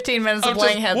just 15 minutes of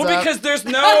playing heads well, up. because there's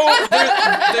no,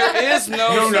 there is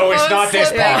no. No, it's not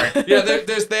this part. Yeah,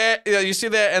 there's that. Yeah, you see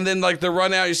that, and then like the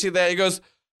run out, you see that. He goes,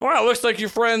 "Wow, it looks like your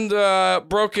friend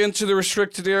broke into the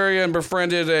restricted area and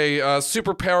befriended a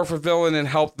super powerful villain and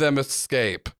helped them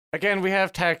escape." Again, we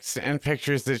have texts and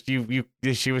pictures that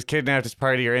she was kidnapped as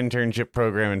part of your internship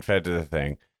program and fed to the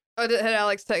thing. Oh, had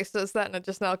Alex text us that and it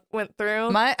just now went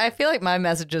through? I feel like my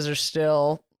messages are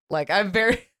still like I'm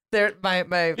very there. My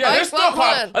Yeah, there's well, no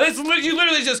problem. You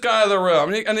literally just got out of the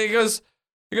room, and he goes,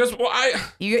 "Well,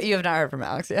 you have not heard from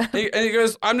Alex yet. and he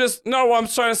goes, what I'm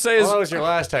trying to say is, Well, that was your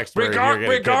last text. where you were getting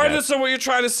regardless of what you're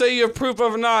trying to say, you have proof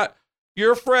of or not.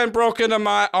 Your friend broke into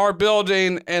our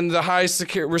building in the high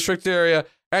security restricted area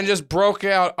and just broke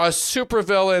out a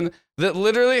supervillain that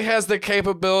literally has the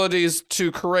capabilities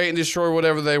to create and destroy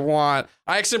whatever they want.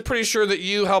 I actually am pretty sure that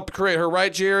you helped create her,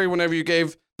 right, Jerry? Whenever you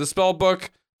gave the spell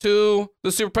book to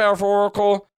the super powerful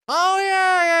Oracle. Oh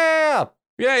yeah.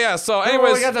 Yeah. So, Remember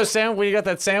when anyways, when you got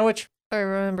that sandwich? I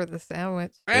remember the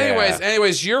sandwich.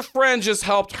 Anyways, your friend just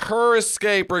helped her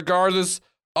escape regardless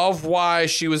of why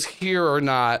she was here or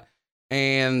not.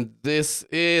 And this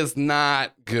is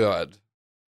not good.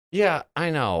 Yeah, I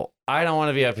know. I don't want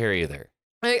to be up here either.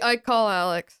 I call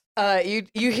Alex.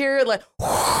 You hear it like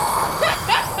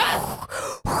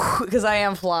because I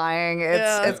am flying.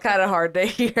 It's kind of hard to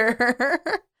hear.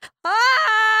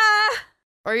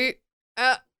 Are you?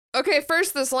 Okay.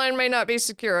 First, this line may not be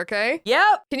secure. Okay.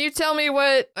 Yep. Can you tell me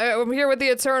what? I'm here with the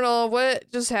Eternal. What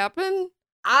just happened?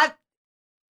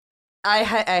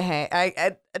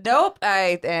 Nope.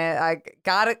 I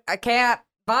got it. I can't.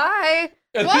 Bye.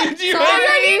 What? Do you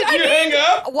Sorry, hang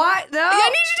up? Why? No. I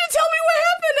need you to tell me what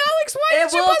happened, Alex. Why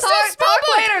did you We'll bust that spell talk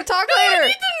book? later. Talk No, later. I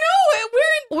need to know it.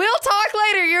 We'll talk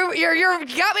later. You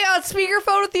got me on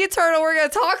speakerphone with the Eternal. We're gonna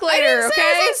talk later. I didn't okay. say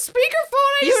I was on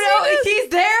speakerphone. He's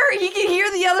there. He can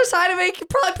hear the other side of it. He can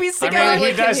probably piece I together. mean,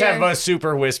 he does have a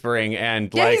super whispering,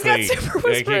 and Yeah, he's got likely super like, he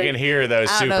whispering. can hear those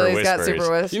I don't super know. He's whispers. got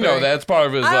super whispering. You know that's part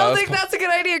of his. I don't think that's a good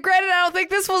idea. Granted, I don't think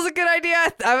this was a good idea.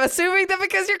 I'm assuming that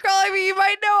because you're calling me, you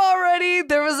might know already.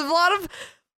 There was a lot of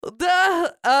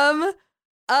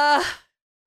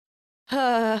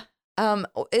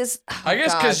I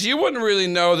guess because you wouldn't really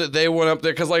know that they went up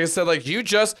there because, like I said, like you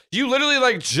literally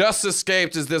like just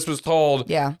escaped as this was told.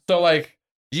 Yeah. So like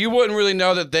you wouldn't really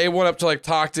know that they went up to like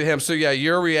talk to him. So yeah,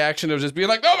 your reaction of just being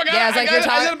like, "Oh my god, Yeah, it's like I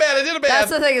did it bad.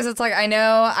 That's the thing is, it's like I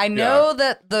know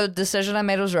that the decision I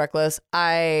made was reckless.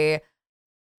 I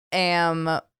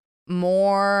am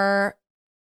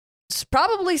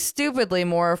probably stupidly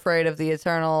more afraid of the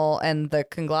Eternal and the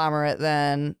conglomerate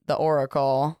than the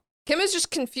Oracle. Kim is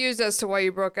just confused as to why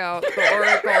you broke out the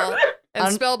Oracle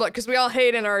and Spellbook because we all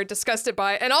hate and are disgusted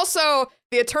by it. And also,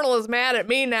 the Eternal is mad at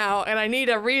me now, and I need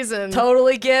a reason.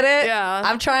 Totally get it. Yeah.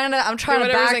 I'm trying to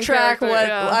whatever's in backtrack character, what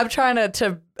yeah. I'm trying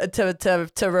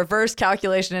to reverse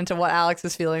calculation into what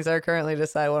Alex's feelings are currently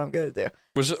decide what I'm gonna do.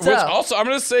 Which also I'm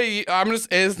gonna say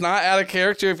it's not out of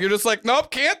character if you're just like,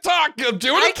 nope, can't talk, do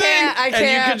anything. I And you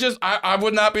can't. could just I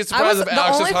would not be surprised if the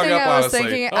Alex only just hung thing up I was honestly.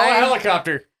 thinking- Oh, a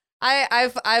helicopter.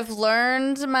 I've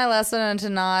learned my lesson into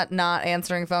not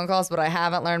answering phone calls, but I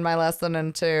haven't learned my lesson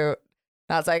into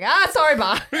not saying sorry,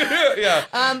 Mom. Yeah.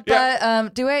 I'm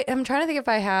trying to think if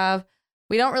I have.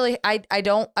 We don't really. I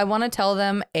want to tell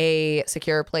them a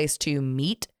secure place to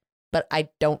meet, but I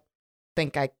don't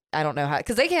think I don't know how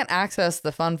because they can't access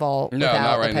the fun vault No, without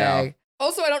not the right now. peg.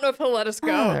 Also, I don't know if he'll let us go.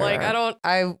 Oh, Like, right. I don't.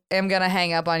 I am gonna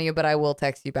hang up on you, but I will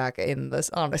text you back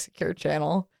on a secure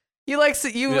channel. You've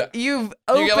Yeah. you've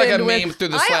You get like a opened with- meme through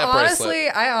the slap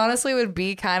bracelet. I honestly would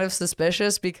be kind of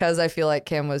suspicious because I feel like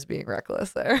Kim was being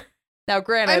reckless there. Now,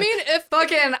 granted, I mean, if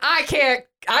fucking I can't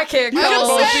You I can will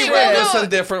both say, be well, reckless no, in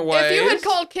different ways. if you had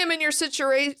called Kim in your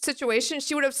situation,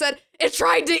 she would have said, "It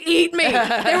tried to eat me.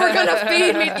 They were gonna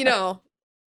feed me." You know,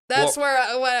 that's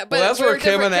but that's where we're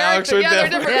Kim and different Alex are characters. different. Yeah,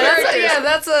 they're different characters.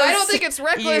 that's a. I don't think it's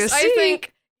reckless. You I see.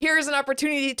 think here's an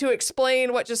opportunity to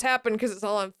explain what just happened because it's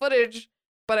all on footage.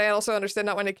 But I also understand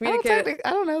not wanting to communicate.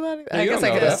 I don't know that. Yeah, I you guess don't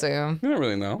I know could that. assume. You don't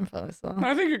really know. Probably so.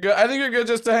 I think you're good. I think you're good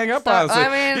just to hang up Stop. on. I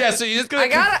mean, yeah. So you just gonna.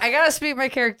 I gotta speak my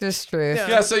character's truth. Yeah.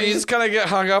 Yeah. So you just kind of get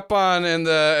hung up on, and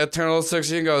the Eternal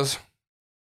 16 goes,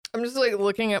 I'm just like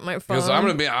looking at my phone. Because I'm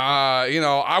gonna be,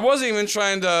 I wasn't even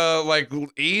trying to like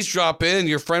eavesdrop in.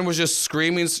 Your friend was just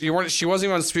screaming. She wasn't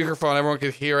even on speakerphone. Everyone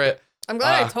could hear it. I'm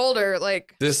glad I told her.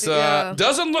 Like this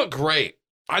doesn't look great.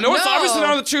 I know it's obviously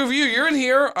not the two of you. You're in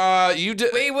here. You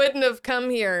did. We wouldn't have come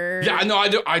here. Yeah, I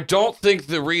know. I don't think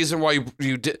the reason why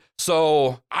you did.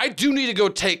 So I do need to go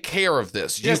take care of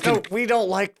this. Yes, no, we don't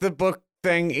like the book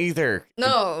thing either.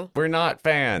 No, we're not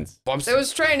fans. I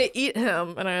was trying to eat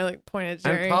him, and I like pointed at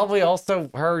Jerry. And probably also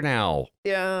her now.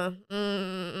 Yeah.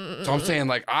 So I'm saying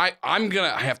like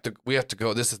we have to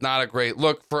go. This is not a great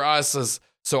look for us.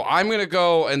 So I'm gonna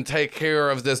go and take care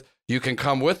of this. You can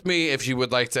come with me if you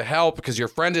would like to help because your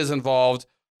friend is involved.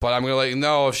 But I'm gonna let you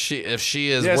know if she is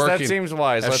yes, working. That seems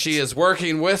wise. If she is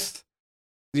working with,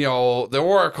 the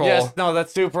Oracle. Yes, no,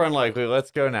 that's super unlikely.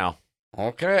 Let's go now.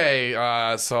 Okay,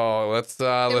 so let's.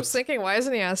 I was thinking, why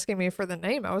isn't he asking me for the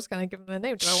name? I was gonna give him the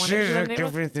name. Do I want to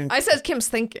give him the name? I said Kim's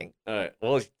thinking.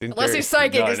 Well, unless he's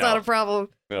psychic, it's not a problem.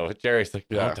 No, Jerry's like,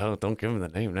 don't give him the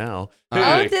name now.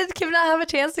 Did Kim not have a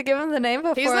chance to give him the name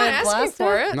before? He's not asking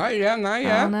for it. Not yet.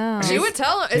 Oh, no. She would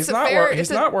tell him. He's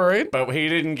not worried. But he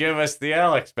didn't give us the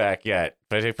Alex back yet.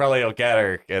 But he probably will get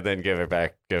her and then give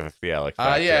the Alex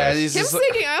back. Yeah. Kim's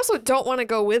thinking. I also don't want to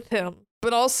go with him.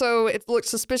 But also, it looks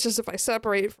suspicious if I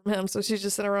separate from him. So she's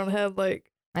just in her own head, like.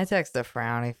 I text a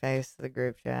frowny face to the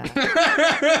group chat.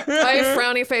 I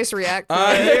frowny face react.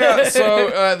 Yeah.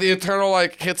 So the Eternal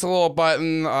hits a little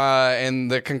button,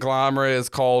 and the conglomerate is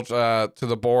called to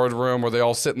the boardroom where they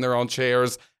all sit in their own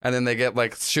chairs, and then they get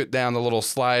shoot down the little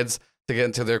slides to get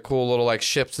into their cool little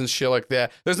ships and shit like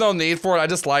that. There's no need for it. I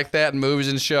just like that in movies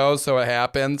and shows, so it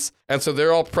happens. And so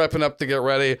they're all prepping up to get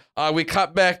ready. We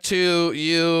cut back to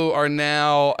you are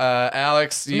now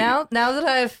Alex. Now that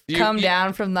I've come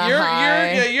down from the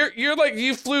high,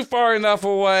 you flew far enough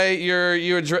away. Your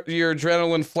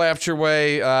adrenaline flapped your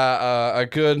way a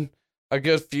good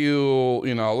few.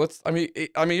 I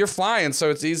mean you're flying,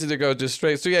 so it's easy to go just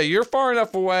straight. So yeah, you're far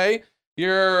enough away.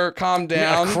 You're calmed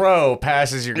down. A crow goes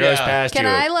past you. Can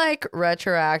I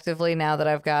retroactively, now that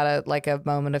I've got a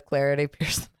moment of clarity,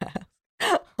 pierce the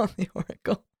mask on the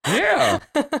Oracle? Yeah.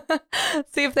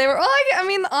 See if they were. Well,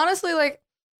 honestly, I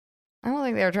don't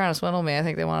think they were trying to swindle me. I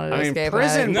think they wanted to escape.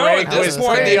 Prison no, break at this was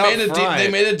point pretty they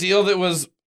made a deal that was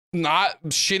not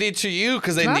shitty to you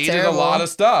because they needed terrible. a lot of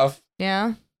stuff.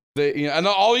 Yeah. And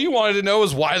all you wanted to know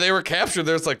is why they were captured.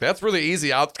 There's that's really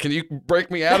easy. Can you break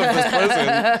me out of this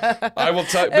prison? I will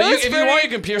tell you. But if you want, you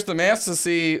can pierce the mask to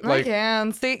see. I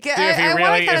can see.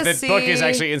 If the book is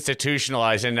actually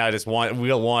institutionalized, and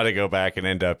we'll want to go back and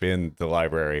end up in the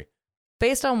library.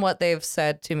 Based on what they've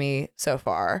said to me so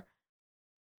far,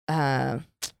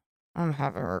 I'm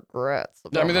having regrets.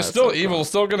 They're still evil.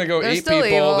 Still gonna go eat people.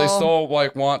 Evil. They still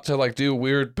want to do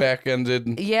weird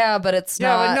back-ended. Yeah, but it's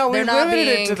not. But no, they're not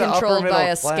being controlled by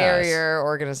a class. scarier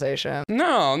organization.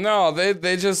 No.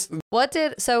 They just.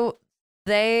 So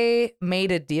they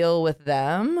made a deal with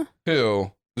them.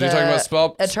 Who? You're talking about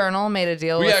Spell? Eternal made a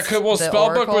deal with the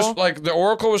Spellbook Oracle. was the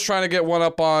Oracle was trying to get one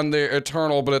up on the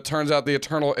Eternal, but it turns out the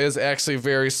Eternal is actually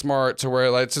very smart to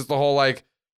where it's just the whole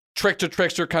trick to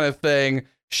trickster kind of thing.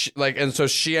 And so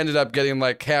she ended up getting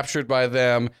captured by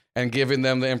them and giving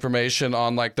them the information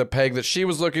on the peg that she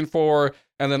was looking for,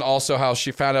 and then also how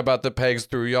she found out about the pegs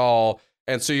through y'all.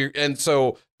 And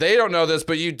so they don't know this,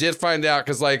 but you did find out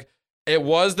because it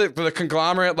was the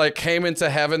conglomerate came into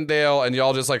Heavendale and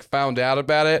y'all just found out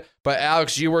about it. But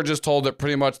Alex, you were just told that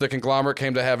pretty much the conglomerate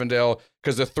came to Heavendale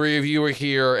because the three of you were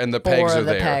here and the pegs are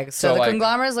there. Pegs. So the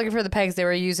conglomerate is looking for the pegs. They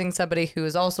were using somebody who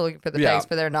was also looking for the pegs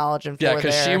for their knowledge and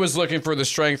because she was looking for the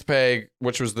strength peg,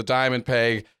 which was the diamond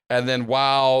peg, and then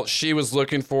while she was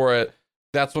looking for it,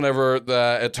 that's whenever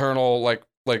the Eternal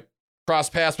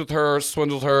crossed paths with her,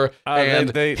 swindled her,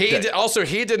 and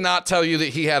he did not tell you that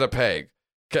he had a peg.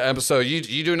 So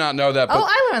you do not know that. But,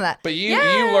 I learned that. But you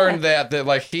learned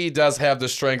that he does have the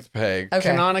strength peg. Okay.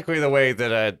 Canonically, the way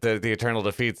that the Eternal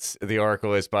defeats the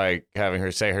Oracle is by having her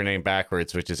say her name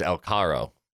backwards, which is El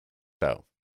Caro. So,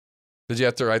 did you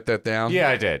have to write that down? Yeah,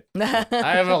 I did. I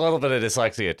have a little bit of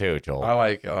dyslexia too, Joel. I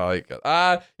like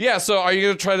it. Yeah. So, are you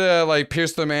gonna try to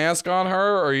pierce the mask on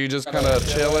her, or are you just kind of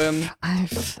chilling?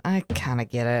 I kind of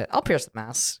get it. I'll pierce the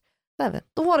mask.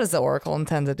 What does the Oracle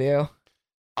intend to do?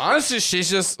 Honestly, she's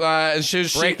just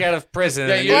break out of prison.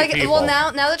 Now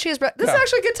that she's this is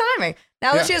actually good timing.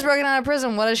 Now that she has broken out of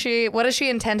prison, what does she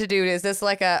intend to do? Is this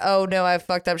I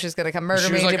fucked up, she's gonna come murder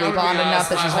me? Did we bond enough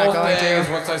that she's not going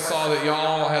to? Once I saw that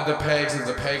y'all had the pegs and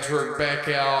the pegs were back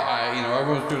out,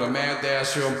 everyone was doing a mad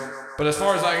dash to them. But as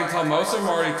far as I can tell, most of them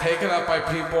are already taken up by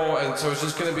people, and so it's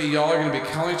just going to be y'all are going to be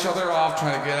killing each other off,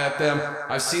 trying to get at them.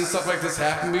 I've seen stuff like this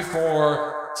happen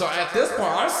before. So at this point,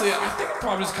 honestly, I think I'll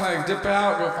probably just kind of dip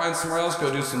out, go find somewhere else,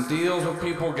 go do some deals with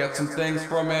people, get some things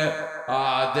from it.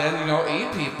 Then,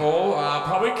 eat people,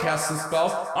 probably cast some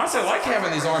spells. Honestly, I like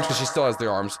having these arms because she still has the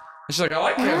arms. And she's like, I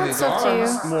like having these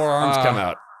arms. More arms come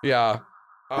out. Yeah.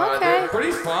 Okay. They're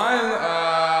pretty fun.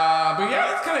 But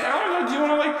yeah, it's kind of, I don't know, do you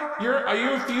want to are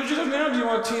you a fugitive now? Do you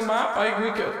want to team up?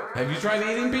 Have you tried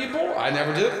eating people? I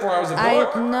never did it before I was a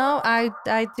book.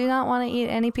 I do not want to eat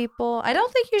any people. I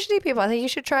don't think you should eat people. I think you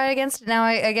should try it against it. Now,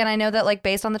 I know that like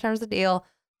based on the terms of the deal,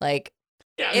 like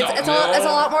it's a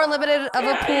lot more limited of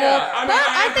a pool. Yeah. I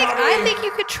mean, but I think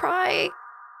you could try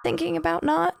thinking about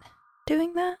not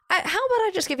doing that. How about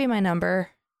I just give you my number?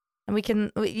 And you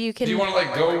can. Do you want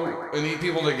to go and eat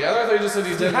people together? I thought you just said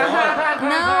you didn't want.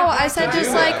 No, I said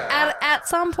just like at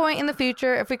some point in the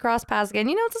future, if we cross paths again,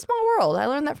 it's a small world. I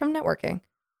learned that from networking.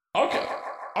 Okay.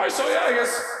 All right. So I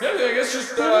guess just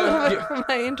From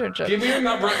my internship. give me your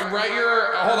number. Write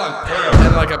your. Hold on.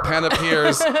 And like a pen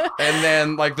appears, and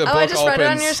then like the book I just opens. write it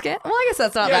on your skin. Well, I guess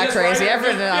that's not Yeah, that just write crazy. it- I've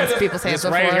written it on people's hands It's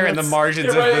before. right here in the It's- margins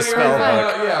of Right the here, spell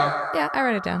book. yeah. Yeah, I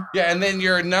write it down. Yeah, and then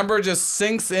your number just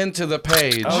sinks into the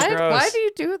page. Oh, Why gross. do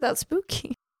you do that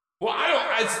spooky? Well, I don't.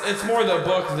 It's more the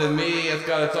book than me. It's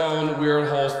got its own weird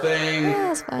whole thing. Yeah,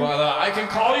 that's fine. But I can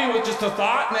call you with just a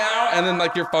thought now. And then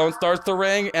like your phone starts to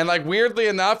ring, and like weirdly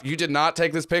enough, you did not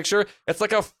take this picture. It's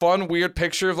like a fun, weird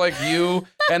picture of like you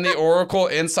and the Oracle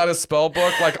inside a spell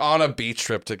book, like on a beach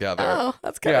trip together. Oh,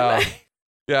 that's kind of nice.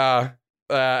 Yeah.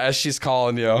 As she's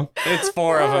calling you. It's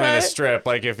 4 of them in a Alright. strip,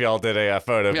 like if y'all did a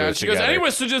photo Yeah, and booth she goes, together. anyway,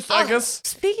 so just, I guess.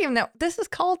 Speaking of this is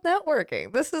called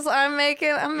networking. This is I'm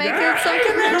making some Yeah,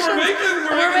 connections.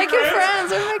 We're making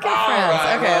friends. We're making All friends.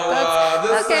 right, Okay, well,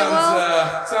 this okay,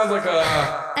 sounds like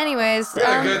a anyways. we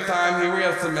had a good time here. We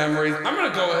had some memories. I'm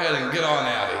gonna go ahead and get on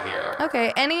out of here.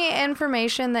 Okay. Any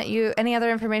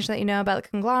other information that you know about the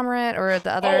conglomerate or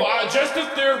the other? Just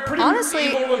that they're pretty Honestly-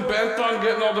 evil and bent on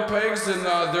getting all the pegs, and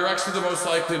they're actually the most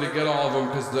likely to get all of them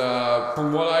because,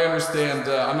 from what I understand,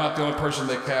 I'm not the only person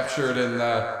they captured and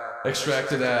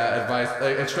extracted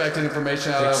extracted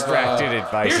information out Extracted of.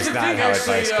 advice Here's is the not thing, how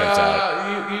actually, advice comes out.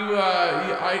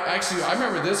 I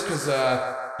remember this because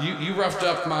you roughed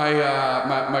up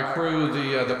my crew,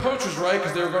 the poachers, right?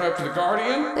 Because they were going after the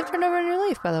Guardian. They turned over a new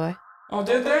leaf, by the way. Oh,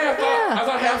 did they? I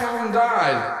thought half of them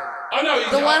died. Oh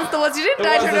no, The ones you didn't the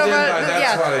die ones turned that over. didn't die, that's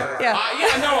Yeah. funny. Yeah.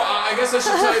 I guess I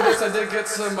should tell you this. I did get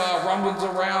some rumblings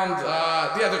around.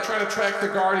 They're trying to track the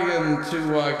Guardian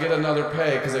to get another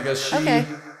pay because I guess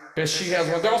she has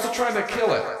one. They're also trying to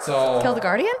kill it. So Kill the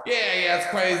Guardian? Yeah, it's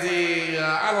crazy.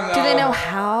 I don't know. Do they know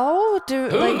how? Who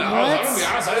knows? I'm gonna be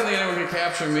honest. I didn't think anyone could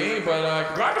capture me, but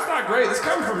Globus not great. This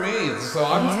coming from me, so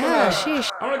I'm just sheesh.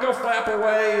 I'm gonna go flap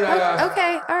away.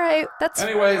 Okay, all right. That's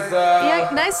Anyways, yeah,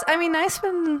 nice. I mean, nice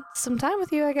spending some time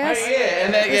with you, I guess.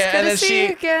 and then It's good and to then see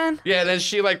you again. Yeah, then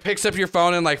she like picks up your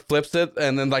phone and like flips it,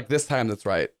 and then like this time it's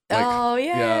right. Like, Oh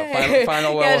yeah. yeah,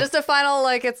 final yeah, little- just a final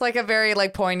like it's like a very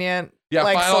like poignant Yeah,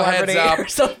 like final heads celebrity up. or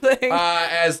something.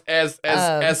 As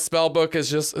Spellbook is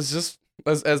just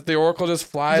as the Oracle just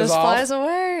flies just off. flies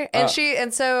away.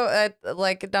 And so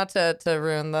like not to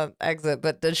ruin the exit,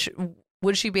 but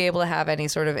would she be able to have any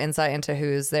sort of insight into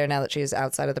who's there now that she's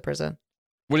outside of the prison?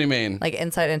 What do you mean? Like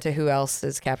insight into who else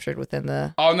is captured within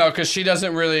the Oh no, because she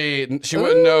doesn't really. She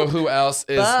wouldn't know who else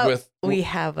is But with. we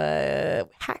have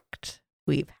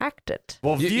we've hacked it.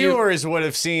 Well, You- viewers would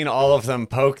have seen all of them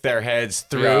poke their heads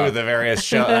through Yeah. the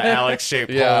various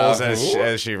Alex-shaped Yeah. holes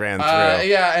as she ran through.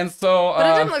 Yeah, and so. But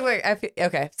it didn't look like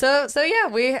okay. So yeah,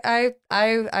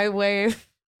 I wave.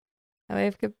 I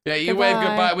wave good. Yeah, you wave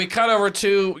goodbye. We cut over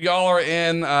to y'all are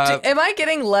in. Am I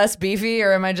getting less beefy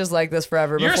or am I just like this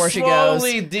forever You're before she goes?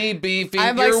 slowly de-beefing.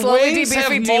 I'm like Your slowly wings have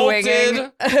de-beefing, molted,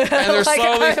 de-winging. and they're Like,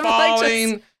 slowly I'm like falling.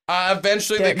 just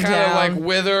Eventually, they getting kind of like down.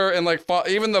 wither and like fall.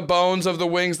 Even the bones of the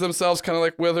wings themselves kind of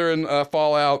like wither and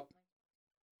fall out.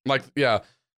 Like yeah.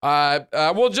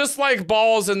 Well, just like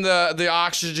balls in the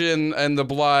oxygen and the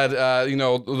blood,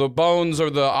 the bones are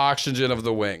the oxygen of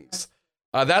the wings.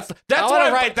 That's I what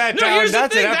wanna write that down. Here's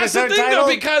That's the an thing. That's the episode thing, title.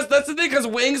 though, because that's the thing. Because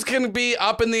wings can be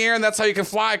up in the air, and that's how you can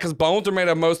fly. Because bones are made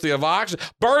of mostly of oxygen.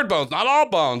 Bird bones, not all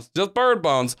bones, just bird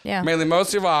bones. Yeah. Mainly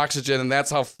mostly of oxygen, and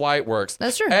that's how flight works.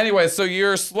 That's true. Anyway, so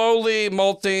you're slowly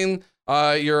molting.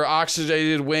 your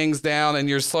oxygenated wings down, and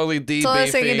you're slowly debeefing. Slowly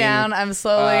sinking down. I'm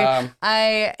slowly.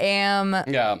 I am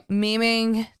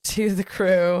memeing to the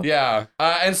crew. Yeah.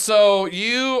 And so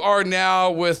you are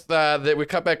now with that. We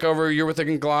cut back over. You're with the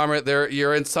conglomerate.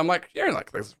 You're in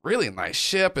this really nice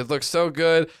ship. It looks so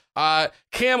good.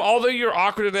 Kim, although you're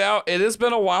awkwarded out, it has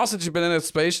been a while since you've been in a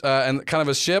space and kind of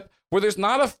a ship where there's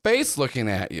not a face looking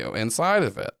at you inside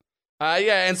of it.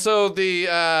 And so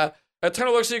the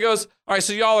Eternal looks at you and goes, all right,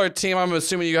 so y'all are a team. I'm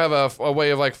assuming you have a way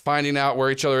of like finding out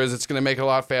where each other is. It's going to make it a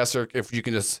lot faster if you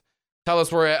can just tell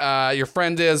us where your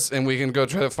friend is, and we can go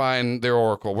try to find their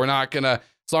oracle. We're not going to,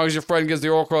 as long as your friend gives the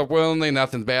oracle up willingly,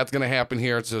 nothing bad's going to happen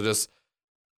here. So just,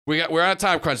 we're on a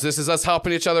time crunch. This is us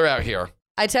helping each other out here.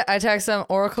 I text them,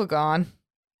 oracle gone.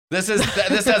 That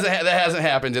hasn't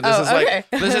happened yet.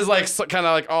 This is like kind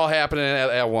of like all happening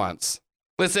at once.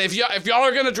 Listen, if y'all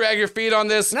are gonna drag your feet on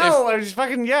this, I just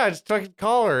fucking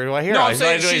call her. Do I hear? No, I'm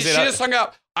saying she just hung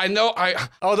up. I know.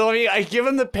 I give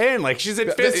him the pin. Like she's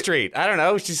at Fifth Street. I don't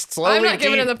know. She's slowly. I'm not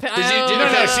giving him the pin.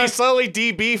 No. She's slowly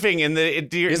debeefing in the.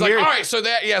 He's like, all right, so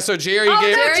Jerry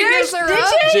gave.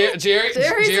 Jerry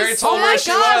told her she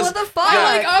was. What the fuck?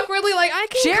 I'm like awkwardly like I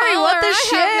can Jerry, call what her. the I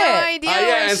shit? have no idea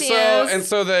where she is. And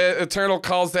so the Eternal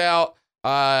calls out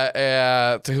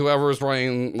to whoever's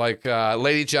running, like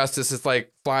Lady Justice is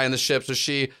like flying the ship, so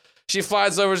she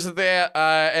flies over to that,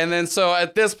 and then so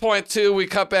at this point too, we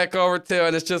cut back over to,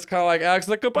 and it's just kind of like Alex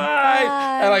like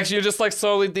goodbye, and like you're just like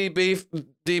slowly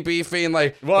debeefing,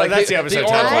 like. Well, like that's the episode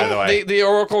title, by the way. The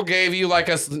Oracle gave you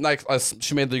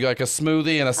she made you like a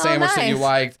smoothie and a sandwich that you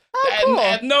liked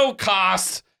at no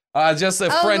cost. Just a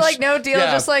French, like no deal,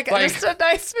 just a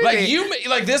nice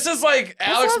movie. This is like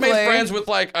Alex made friends with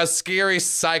like a scary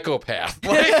psychopath.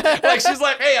 Like she's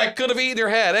like, hey, I could have eaten your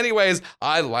head. Anyways,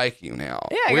 I like you now.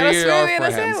 Yeah, I got a smoothie and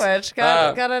a sandwich.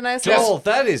 Got a nice. Joel,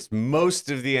 that is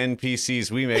most of the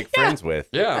NPCs we make friends with.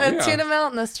 A tuna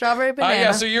melt and a strawberry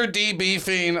banana. So you're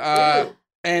debeefing,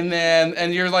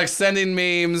 and you're like sending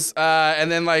memes, and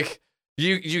then like.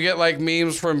 You get like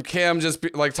memes from Kim just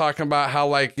like talking about how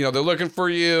like they're looking for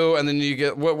you, and then you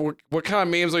get what kind of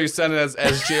memes are you sending as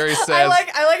Jerry says? I like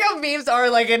how memes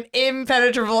are like an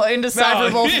impenetrable,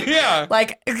 indecipherable,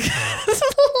 like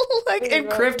like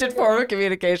encrypted form of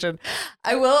communication.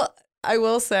 I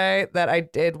will say that I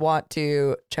did want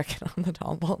to check in on the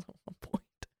Dawn Vault at one point.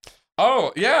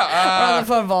 Oh yeah, on the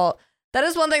Phone Vault. That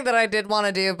is one thing that I did want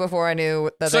to do before I knew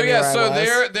that.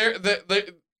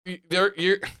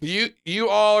 You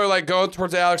all are like going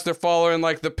towards Alex. They're following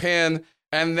like the pin,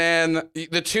 and then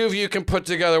the two of you can put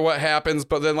together what happens.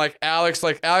 But then like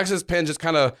Alex's pin just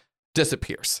kind of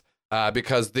disappears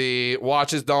because the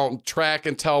watches don't track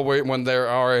and tell when there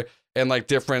are in like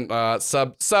different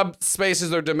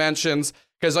subspaces or dimensions.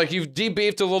 Because like you've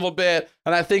debeefed a little bit,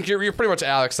 and I think you're pretty much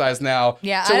Alex size now.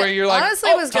 Yeah, where you're like,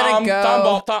 honestly was gonna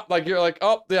go. Tom, like you're like,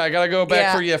 oh yeah, I gotta go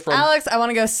back for you from Alex. I want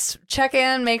to go check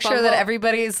in, make sure that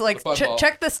everybody's like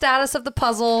check the status of the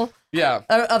puzzle. Yeah,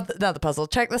 not the puzzle.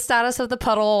 Check the status of the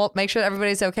puddle. Make sure that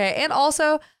everybody's okay, and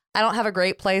also I don't have a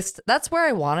great place. That's where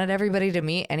I wanted everybody to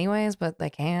meet, anyways, but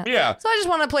they can't. Yeah, so I just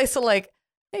want a place to like.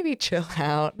 Maybe chill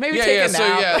out. Maybe take a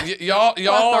nap. So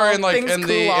y'all are in like in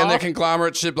the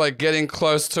conglomerate ship, like getting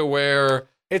close to where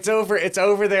it's over. It's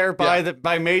over there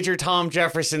by Major Tom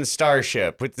Jefferson's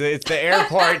starship. It's the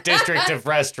airport district of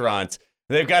restaurants.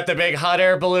 They've got the big hot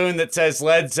air balloon that says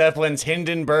Led Zeppelin's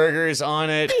Hindenburgers on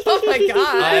it. Oh my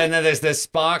god! And then there's this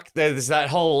Spock. There's that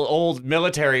whole old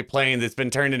military plane that's been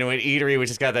turned into an eatery, which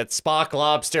has got that Spock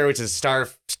lobster, which is Star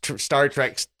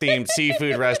Trek themed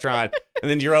seafood restaurant. And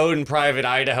then your own private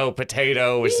Idaho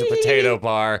potato, which is a potato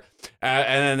bar. And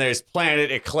then there's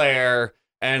Planet Eclair,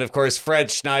 and of course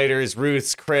Fred Schneider's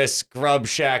Ruth's Chris Grub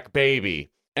Shack Baby.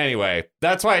 Anyway,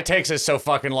 that's why it takes us so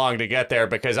fucking long to get there,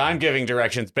 because I'm giving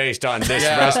directions based on this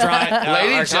restaurant.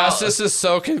 Lady Justice is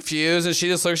so confused, and she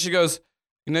just looks, she goes,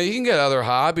 you can get other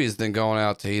hobbies than going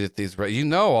out to eat at these, you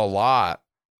know a lot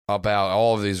about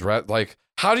all of these, like,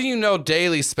 how do you know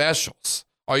daily specials?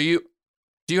 Do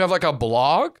you have like a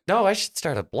blog? No, I should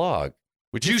start a blog.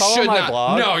 Would you follow should my not.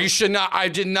 blog? No, you should not. I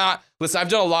did not. Listen, I've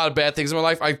done a lot of bad things in my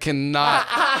life. I cannot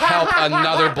help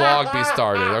another blog be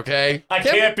started, okay? I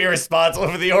can't be responsible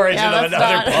for the origin of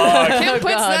another blog. Kim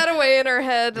puts that away in her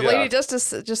head. Yeah. Lady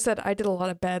Justice just said, I did a lot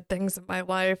of bad things in my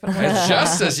life. And it's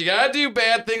justice. You gotta do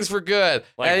bad things for good.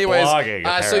 Like anyways,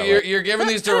 blogging, so you're given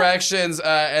these directions,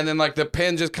 and then like the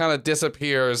pin just kind of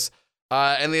disappears,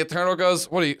 and the Eternal goes,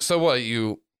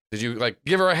 Did you like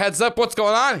give her a heads up? What's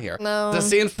going on here? No. This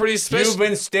seems pretty suspicious. You've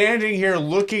been standing here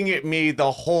looking at me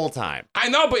the whole time. I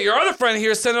know, but your other friend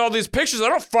here is sending all these pictures. I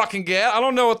don't fucking get. I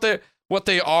don't know what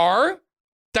they are.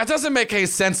 That doesn't make any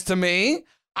sense to me.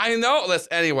 I know. Listen,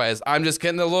 anyways, I'm just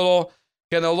getting a little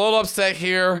upset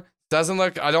here. Doesn't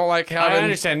look. I don't like having. I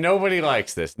understand. Nobody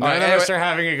likes this. None of us are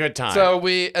having a good time. So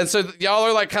y'all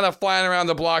are like kind of flying around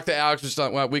the block. That Alex was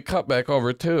like, well, we cut back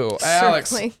over too.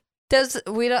 Alex, Certainly.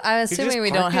 I'm assuming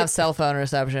we don't have cell phone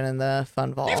reception in the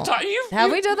fun vault.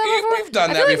 Have we done that before? We've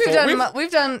done that before.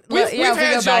 We've done. We've If we go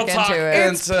had back y'all talk into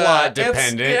it. It's plot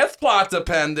dependent. It's plot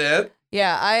dependent.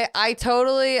 Yeah, I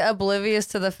totally oblivious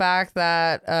to the fact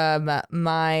that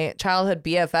my childhood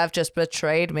BFF just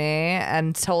betrayed me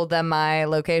and told them my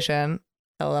location.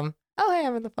 Tell them, oh hey,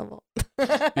 I'm in the fun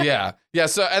vault. Yeah.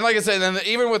 So and like I said, then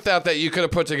even without that, you could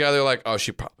have put together like, oh,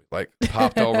 she probably like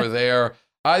popped over there.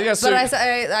 Yeah, so, but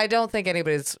I don't think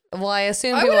anybody's. Well, I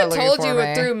assume I people would are have looking told for you me.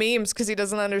 it through memes because he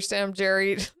doesn't understand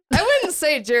Jerry. I wouldn't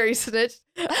say Jerry snitched.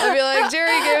 I'd be like,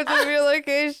 Jerry gave them your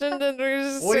location and we're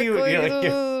just What do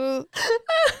you-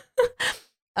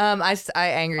 I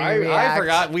angry I react.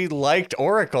 forgot we liked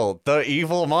Oracle, the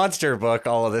evil monster book.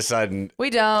 All of a sudden, We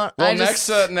don't. well, I just,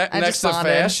 next to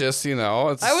bonded. fascists, you know,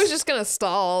 it's, I was just gonna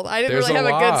stall. I didn't There's really have a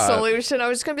a lot. good solution. I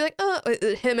was just gonna be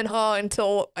like, him and Ha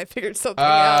until I figured something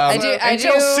Um, out. I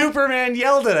until do. Superman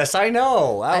yelled at us. I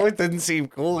know that didn't seem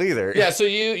cool either. Yeah, so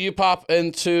you pop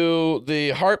into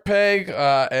the heart peg,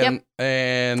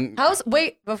 and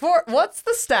Wait before. What's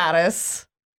the status?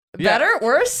 Yeah. Better,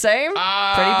 worse, same, pretty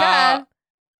bad.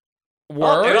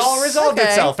 Well, it all resolved Okay.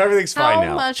 itself. Everything's fine How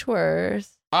now. much worse?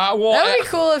 Well, That would be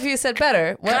cool if you said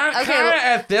better. What? Kind Okay. of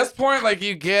at this point, like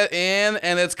you get in,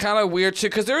 and it's kind of weird too,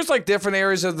 because there's like different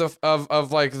areas of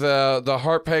of like the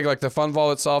heart peg, like the fun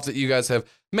vault itself, that you guys have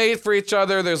made for each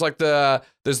other. There's like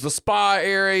there's the spa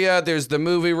area. There's the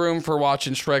movie room for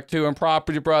watching Shrek 2 and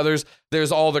Property Brothers.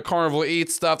 There's all the Carnival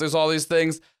Eats stuff. There's all these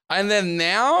things, and then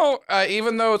now,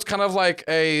 even though it's kind of like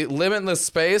a limitless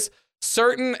space,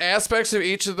 certain aspects of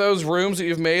each of those rooms that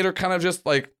you've made are kind of just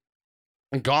like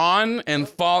gone and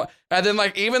fall, and then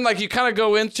like even like you kind of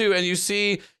go into and you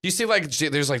see like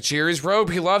there's like Jerry's robe.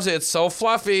 He loves it. It's so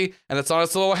fluffy and it's on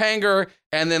its little hanger,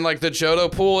 and then like the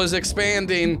Johto pool is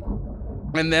expanding,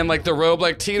 and then like the robe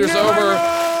like teeters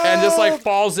over and just like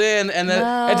falls in, and then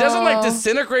it doesn't like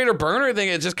disintegrate or burn or anything.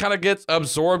 It just kind of gets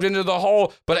absorbed into the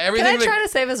hole. But everything Can I try to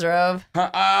save his robe?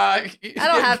 I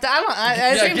don't have to.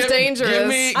 It seems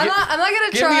dangerous. I'm not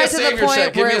gonna try to the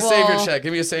point Give where me a it savior will. check.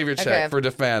 Give me a savior check Okay. for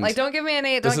defense. Like, don't give me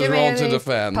any. This Don't is give me roll to any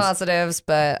defense. positives,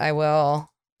 but I will.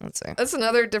 Let's see. That's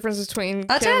another difference between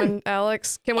A Kim 10. and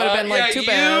Alex. Kim would have been like, too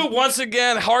bad. You, once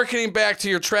again, harkening back to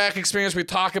your track experience we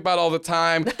talk about all the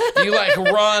time, you like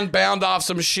run, bound off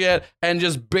some shit, and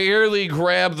just barely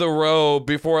grab the robe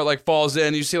before it like falls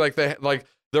in. You see like the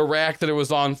rack that it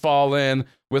was on fall in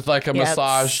with like a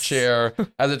massage chair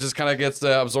as it just kind of gets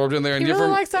absorbed in there. And He really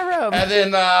likes that robe. And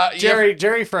then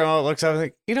Jerry Fromo looks up and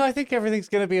like, I think everything's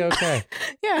gonna be okay.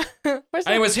 Yeah.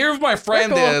 Anyways, here's my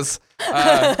friend cool. is.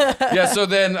 Yeah, so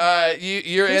then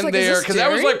you're He's in like, "Is there this because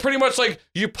that was Jerry?" like pretty much like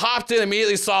you popped in,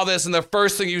 immediately saw this, and the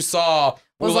first thing you saw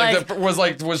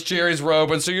was Jerry's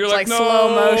robe, and so you're like, like no,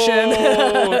 slow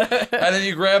motion. and then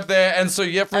you grab that, and so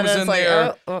Yifrum's And then in it's like,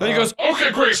 there. oh, Then he goes,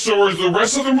 Okay, great. So are the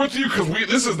rest of them with you? Because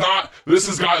this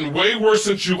has gotten way worse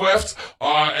since you left.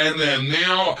 And then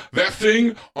now that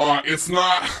thing, it's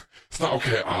not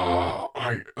okay. Did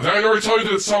I already tell you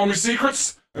that it's telling me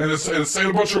secrets? And it's saying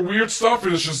a bunch of weird stuff,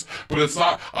 and it's just, but it's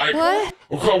not. What?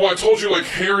 Okay, well, I told you, like,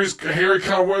 Harry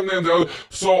kind of went in there,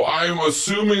 so I'm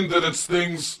assuming that it's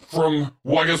things from,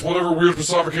 well, I guess whatever weird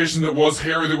personification that was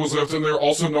Harry that was left in there.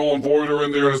 Also, Null and Void are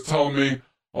in there, and it's telling me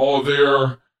all of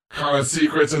their kind of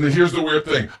secrets. And then here's the weird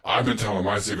thing. I've been telling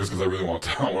my secrets because I really want to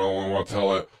tell it. I only want to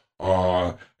tell it.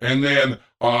 And then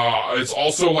it's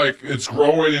also like it's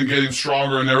growing and getting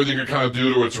stronger, and everything it kind of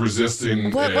do to it's resisting.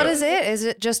 What is it? Is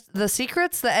it just the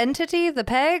secrets, the entity, the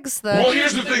pegs, the? Well,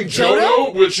 here's the thing,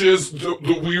 Johto, which is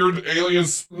the weird alien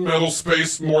metal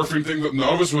space morphing thing that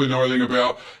none of us really know anything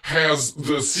about, has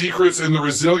the secrets and the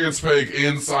resilience peg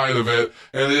inside of it,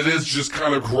 and it is just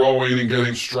kind of growing and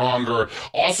getting stronger.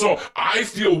 Also, I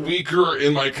feel weaker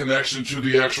in my connection to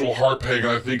the actual heart peg, and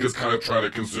I think it's kind of trying to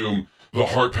consume the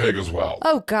heart peg as well.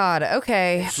 Oh God.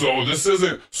 Okay. So this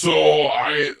isn't. So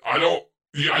I don't.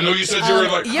 Yeah, I know you said you were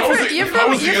like. How was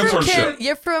the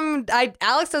internship?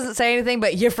 Alex doesn't say anything,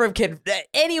 but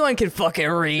anyone can fucking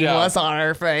read what's on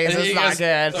her face. And It's you not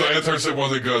guys- good. So internship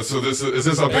wasn't good. So is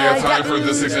this a bad time for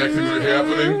this exact thing to be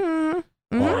happening?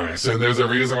 Mm-hmm. All right. So there's a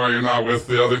reason why you're not with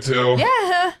the other two.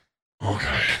 Yeah.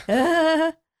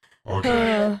 Okay.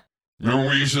 Okay. Remember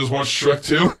we used to just watch Shrek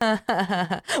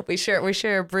 2? we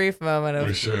share a brief moment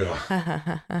We of. should.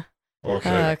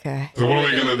 Okay. Okay. So what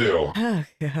are we gonna do?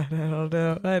 Oh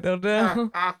God, I don't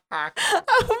know.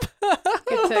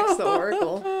 It takes the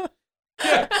Oracle.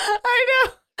 I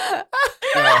know.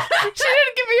 She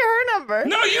didn't give me her number.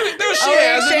 No, she we has it.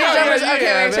 exchanged No, numbers. yeah, Okay,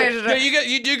 yeah, we exchanged yeah, numbers.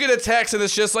 you do get a text, and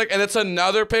it's just like, and it's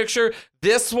another picture.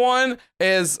 This one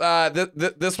is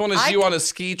this one is you on a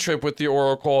ski trip with the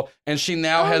Oracle, and she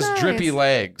now has drippy nice.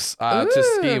 legs to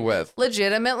ski Ooh. with.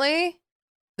 Legitimately,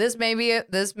 this may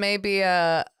be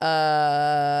a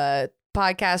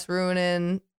podcast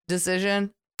ruining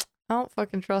decision. I don't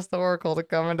fucking trust the Oracle to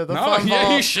come into the fun yeah,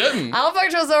 vault. you shouldn't. I don't fucking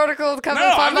trust the Oracle to come No, to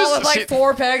the fun I'm vault just- with like she-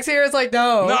 4 pegs here. It's like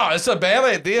no. No, it's a bad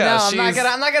idea. No, I'm She's-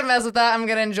 not gonna mess with that. I'm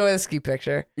gonna enjoy the ski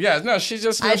picture. Yeah, no, she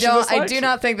just. I she just I likes do it.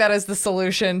 not think that is the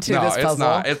solution to No, this puzzle. it's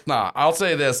not. It's not. I'll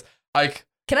say this. Like,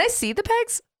 Can I see the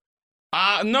pegs?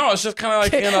 no, it's just kind of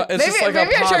like it's maybe just like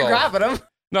maybe a I should puddle. grab them.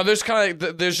 No, there's kind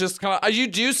of there's just kind of you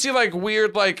do see like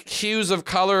weird like hues of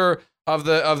color of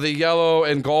the yellow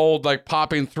and gold like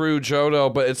popping through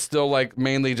Johto, but it's still like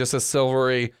mainly just a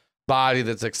silvery body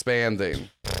that's expanding.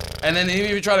 And then even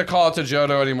if you try to call it to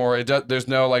Johto anymore, there's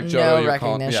no like Johto. No you're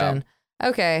calling, recognition.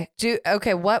 Okay.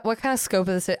 What kind of scope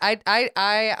of the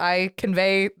I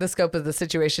convey the scope of the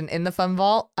situation in the fun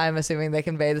vault. I'm assuming they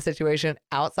convey the situation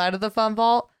outside of the fun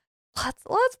vault.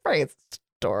 Let's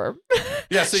brainstorm.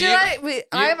 Yeah. So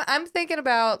I'm thinking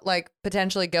about like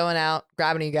potentially going out,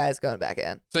 grabbing you guys, going back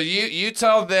in. So you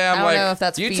tell them I don't like know if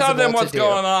that's you tell them feasible to what's do.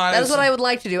 going on. That is what I would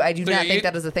like to do. I do So not you- think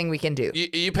that is a thing we can do.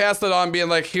 You pass it on, being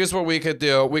like, "Here's what we could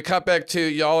do." We cut back to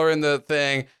y'all are in the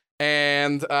thing,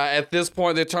 and at this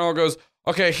point, the Eternal goes,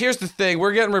 "Okay, here's the thing.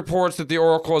 We're getting reports that the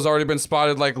Oracle has already been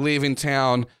spotted, like leaving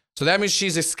town. So that means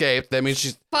she's escaped. That means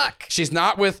she's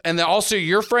not with. And then also,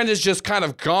 your friend is just kind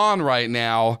of gone right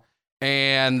now.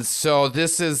 And so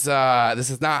this is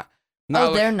not.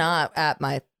 Oh, they're not at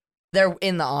my. They're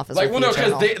in the office. like with well, no,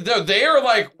 the because Eternal. they are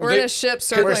like We're in a ship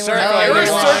circling circling around. around.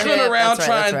 They're Oh, circling shit. around That's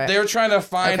trying. right. They're trying to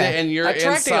find Okay. it, and you're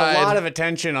attracting inside. a lot of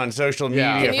attention on social media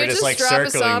Yeah. for Can you just just like drop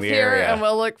us circling off the here area. and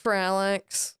we'll look for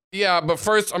Alex? Yeah, but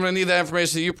first I'm gonna need that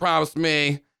information that you promised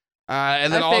me,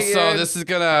 and then I also figured. this is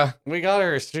gonna, We got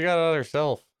her. She got it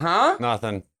herself. huh?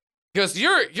 Nothing. Because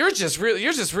you're just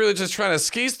really just trying to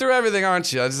skis through everything,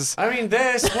 aren't you? I mean,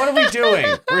 what are we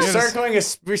doing?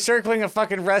 We're circling a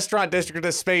fucking restaurant district with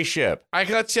a spaceship. I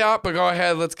cut you out, but go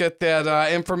ahead. Let's get that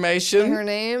Her information.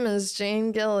 name is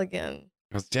Jane Gilligan.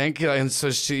 It's Janky, and so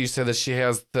you said that she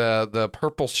has the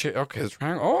purple shit. Okay, it's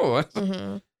right. Oh,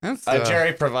 Hmm. that's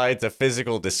Jerry provides a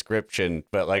physical description,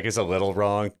 but like it's a little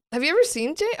wrong. Have you ever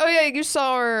seen Jane? Oh yeah, you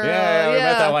saw her. Yeah, we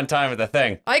met that one time at the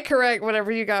thing. I correct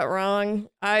whatever you got wrong.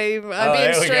 I'm there being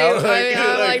we straight. go. I'm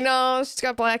Look. like, no, she's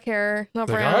got black hair, not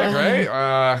like, brown. all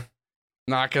right, great.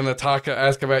 Not gonna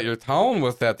ask about your tone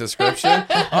with that description.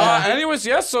 Anyways,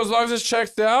 yes. So as long as this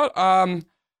checks out,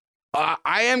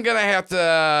 I am gonna have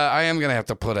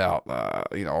to put out,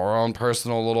 our own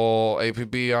personal little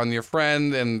APB on your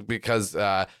friend, and because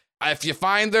if you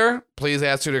find her, please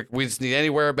ask her to. We just need any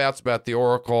whereabouts about the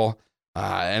Oracle.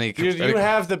 You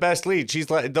have the best lead.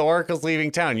 The Oracle's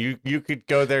leaving town. You could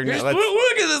go there now. Look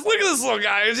at this little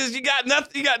guy. It's just you got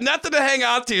nothing to hang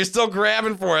on to. You're still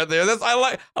grabbing for it there.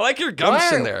 I like your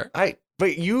gumption there.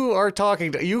 But you are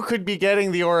talking. You could be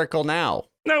getting the Oracle now.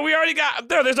 No, we already got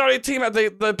there. There's already a team at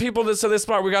the people that said this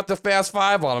smart. We got the Fast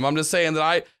Five on them. I'm just saying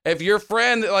that if your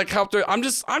friend like helped her, I'm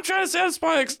trying to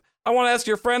satisfy. I want to ask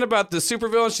your friend about the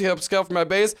supervillain. She helped scale for my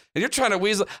base, and you're trying to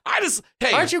weasel.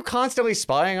 Hey, Aren't you constantly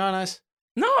spying on us?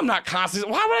 No, I'm not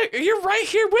constantly. Why would I? You're right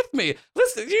here with me.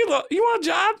 Listen, you want a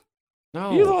job?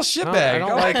 No, You little shitbag. I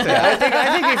don't like that.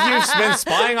 I think if you've been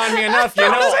spying on me enough, you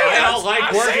know I don't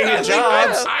like working at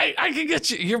jobs. I can get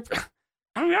you.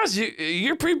 I'm be honest,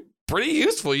 you're pretty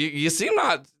useful. You seem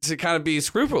not to kind of be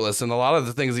scrupulous in a lot of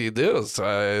the things that you do. So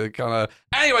I kind of.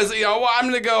 Anyways, I'm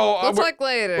gonna go. We'll talk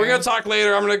later. We're gonna talk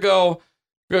later. I'm gonna go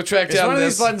track Is down one of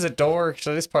this. these buttons a door?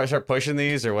 Should I just start pushing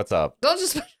these, or what's up? Don't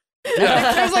just.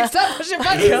 Yeah. I was like, stop pushing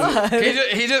buttons.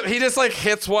 He just like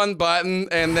hits one button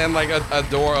and then like a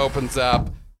door opens up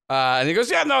and he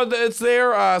goes, yeah, no, it's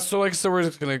there. So we're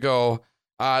just gonna go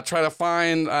try to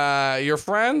find your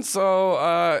friend. So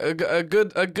a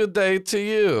good day to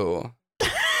you.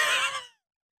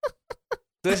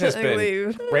 This has I been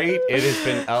leave. great. It has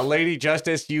been Lady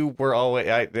Justice. You were always.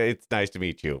 It's nice to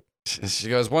meet you. She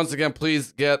goes, once again,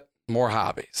 please get more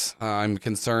hobbies. I'm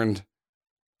concerned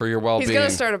for your well-being. He's gonna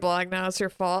start a blog now. It's your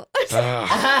fault. Ugh. Sorry,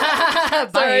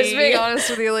 I was being honest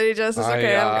with you, Lady Justice.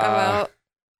 Okay, I'm out.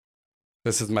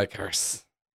 This is my curse.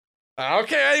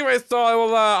 Okay, anyway, so I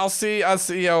will. I'll see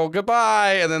you.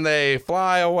 Goodbye, and then they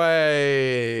fly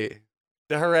away.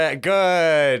 Hooray!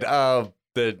 Good.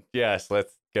 Yes.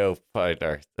 go find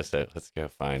let's go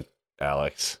find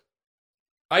Alex.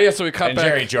 Oh yeah, so we cut And back.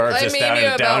 Jerry George I just mean, down you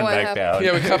and about down what back down.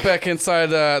 Yeah, we cut back inside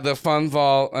the fun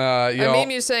vault. I mean,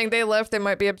 you saying they left. They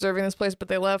might be observing this place, but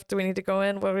they left. Do we need to go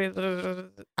in? What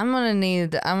I'm gonna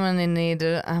need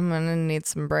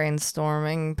some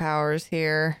brainstorming powers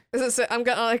here. is it?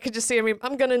 I could just see. I mean,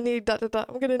 I'm gonna need. I'm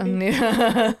gonna need.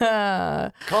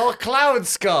 Call Cloud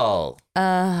Skull.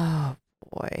 Oh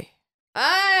boy.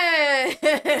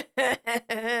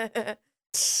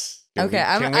 Okay,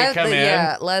 Can we come in?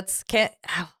 Yeah, let's. Can't.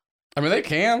 I mean, they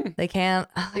can. They can't.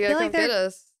 I You feel gotta like come get they're.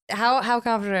 us. How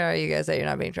confident are you guys that you're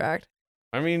not being tracked?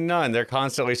 I mean, none. They're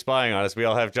constantly spying on us. We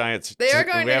all have giant. They are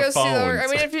going we to have go see the. I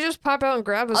phones. mean, if you just pop out and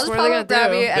grab us, I'll just what are they pop gonna up,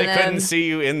 grab do? you, they and then couldn't see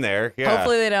you in there. Yeah.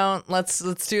 hopefully they don't. Let's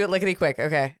do it lickety quick.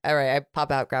 Okay, all right. I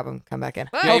pop out, grab them, come back in.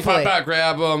 Ah. Yeah, you Hopefully. pop out,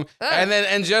 grab them, Ah.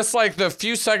 and just like the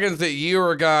few seconds that you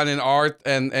were gone in art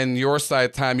and your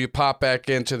side time, you pop back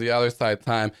into the other side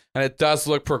time, and it does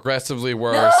look progressively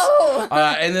worse. No!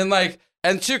 And then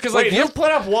and two, because Wait, like you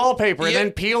put up wallpaper and Yeah,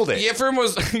 then peeled it.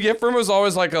 Yifrim was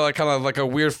always like kind of like a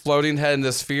weird floating head in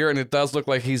the sphere, and it does look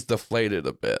like he's deflated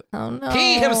a bit. Oh no.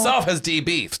 He himself has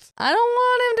debeefed. I don't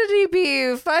want him to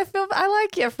debeef. I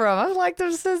like Yifrim. I like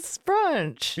this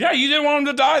brunch. Yeah, you didn't want him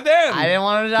to die then. I didn't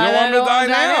want him to You die. don't want him to die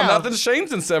now. now. Nothing's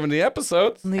changed in 70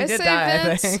 episodes. He I did say, die, I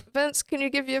Vince. think. Vince, can you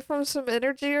give you from some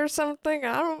energy or something?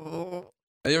 I don't.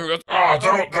 And Yifrim goes, Oh,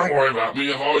 don't worry about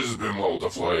me. I've always been a little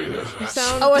deflated. You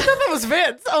sound. Oh, I thought that was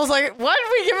Vince. I was like, why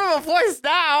did we give him a voice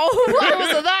now? Why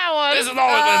was it that one? This is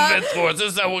always been Vince voice.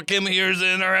 This is what Kim hears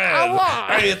in her head.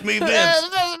 Hey, it's me, Vince. I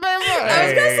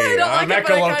was gonna say I don't I'm like it,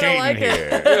 but I kind of echolocating like here.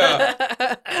 it.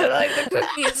 yeah. I like the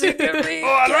cookies you give me. Oh,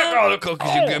 I like all the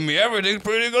cookies you give me. Everything's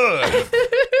pretty good.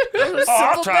 Oh,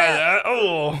 I'll try that.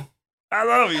 Oh, I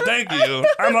love you. Thank you.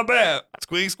 I'm a bat.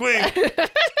 Squeak, squeak.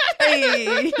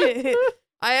 Hey.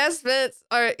 I asked Vince.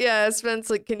 All right, yeah, I asked Vince.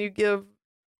 Like, can you give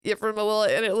Yifrim a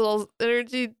little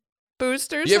energy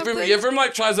boost or something? Yifrim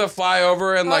like tries to fly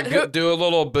over and like Who- do a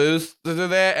little boost to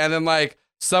that, and then like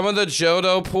some of the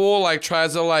Johto pool like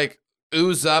tries to like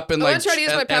ooze up and I'm gonna like try to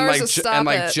use my and powers like to stop and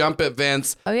like it. jump at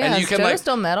Vince. Oh yeah, and you is can Joe like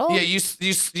still metal? yeah you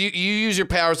use your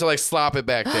powers to like slop it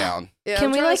back down. Yeah, Can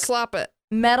I'm we, trying like- to slap it?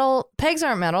 Metal pegs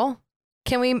aren't metal.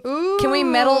 Can we Ooh.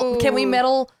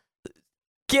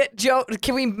 get Joe?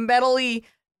 Can we metally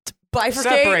bifurcate?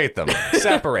 Separate them.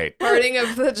 Separate. Parting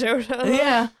of the Johto.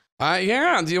 Yeah.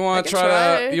 Yeah. Do you want I to can try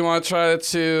try. to? You want to try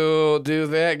to do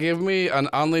that? Give me an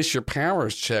unleash your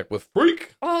powers check with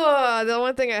freak. Oh, the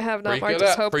one thing I have not Freak marked it as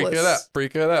up. hopeless. Freak it up.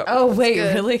 Freak it up. Oh wait,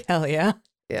 good. really? Hell yeah.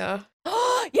 Yeah,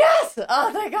 Yes.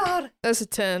 Oh thank God. that's a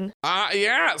 10.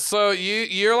 Yeah. So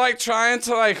you're like trying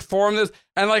to like form this,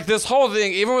 and like this whole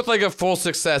thing, even with like a full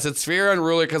success, it's very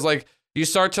unruly because like you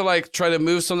start to like try to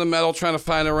move some of the metal, trying to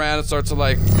find around. It starts to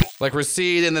like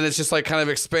recede, and then it's just like kind of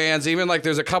expands. Even like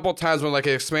there's a couple times when like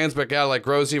it expands back out, like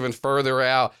grows even further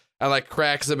out, and like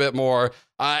cracks a bit more.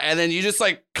 And then you just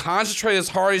like concentrate as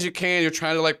hard as you can. You're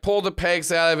trying to like pull the pegs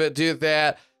out of it, do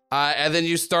that. And then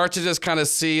you start to just kind of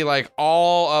see like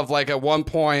all of like at one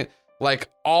point, like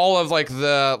all of like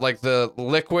the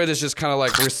liquid is just kind of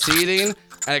like receding,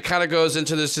 and it kind of goes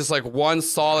into this just like one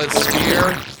solid sphere.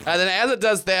 And then as it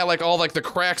does that, like all like the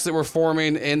cracks that were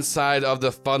forming inside of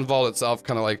the fun vault itself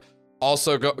kind of like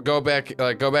also go back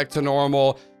to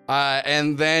normal.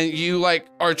 And then you like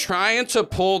are trying to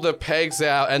pull the pegs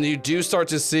out, and you do start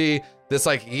to see this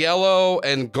like yellow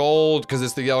and gold, because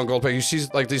it's the yellow and gold peg. You see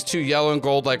like these two yellow and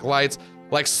gold like lights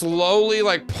like slowly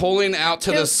like pulling out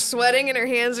to Kim's the sweating and her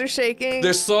hands are shaking.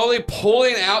 they're slowly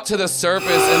pulling out to the surface,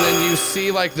 and then you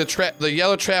see like the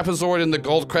yellow trapezoid and the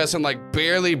gold crescent like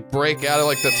barely break out of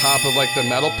like the top of like the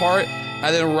metal part,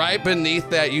 and then right beneath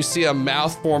that you see a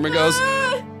mouth form and goes.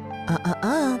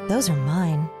 Those are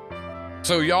mine.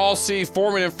 So y'all see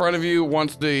forming in front of you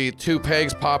once the two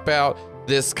pegs pop out,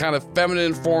 this kind of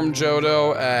feminine form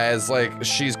Johto as like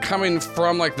she's coming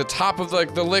from like the top of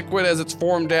like the liquid as it's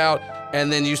formed out,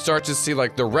 and then you start to see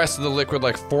like the rest of the liquid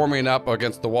like forming up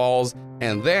against the walls,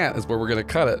 and that is where we're gonna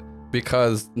cut it,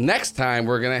 because next time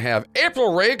we're gonna have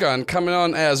April Raygun coming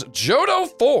on as Johto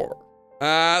 4.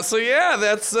 So yeah,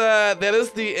 that is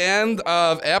the end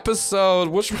of episode,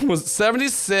 which one was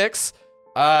 76.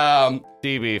 Debeefing.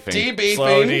 Debeefing.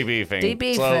 Slow debeefing.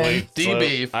 Debeefing. Slowly.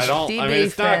 Debeef. I don't. I mean,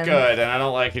 it's not Debeefing. good, and I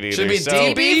don't like it either. Should be so,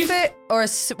 debeef. Beef it or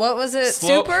what was it?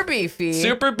 Slow- Super beefy.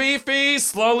 Super beefy,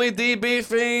 slowly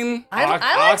debeefing. I like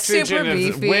oxygen super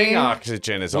is, beefy. wing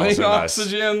oxygen is Wing also nice.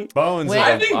 oxygen. Bones. Wing- of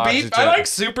I think oxygen. beef. I like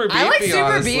super beefy. I like super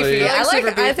honestly. beefy. I like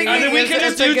super I think I think we it's- could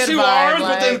just it's a do good 2 vibe, arms,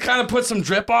 but then like- kind of put some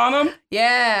drip on them.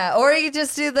 Yeah, or you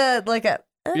just do the like a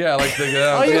Yeah, like the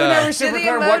Oh, you were never Do super the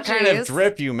clear what kind of emojis.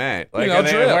 drip you meant. Like, know, are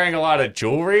they drip. wearing a lot of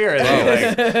jewelry, or are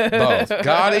they like both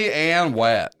gaudy and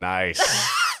wet. nice?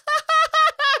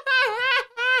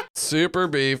 Super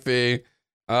beefy.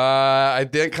 I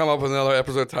did come up with another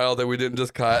episode title that we didn't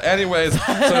just cut. Anyways, so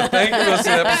thank you for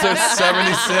listening to episode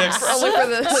 76. Only for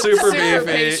the Super beefy,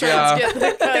 patrons yeah. get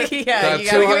the cut. Yeah, you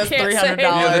That's gotta $200 give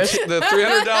us $300. Yeah, the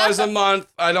 $300 a month.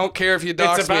 I don't care if you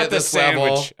dox me about at the this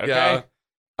level. sandwich, okay?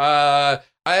 Yeah.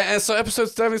 And so episode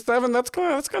 77, that's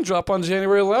gonna drop on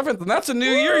January 11th, and that's a new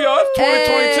year, y'all. It's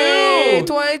 2022. Hey,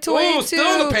 2022. Ooh,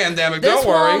 still the pandemic. This Don't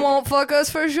worry. one won't fuck us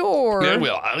for sure. It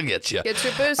will. I'll get you. Get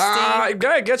your boosty.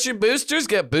 Get your boosters,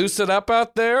 get boosted up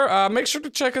out there. Make sure to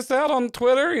check us out on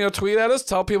Twitter. Tweet at us,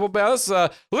 tell people about us.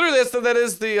 Literally, that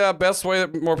is the best way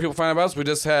that more people find about us. We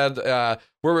just had,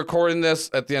 we're recording this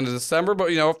at the end of December,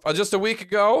 but just a week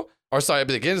ago, or sorry, at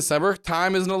the beginning of December,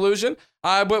 time is an illusion.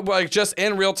 But like just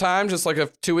in real time, just like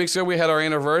 2 weeks ago, we had our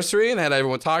anniversary and had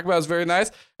everyone talk about it. It was very nice.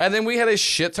 And then we had a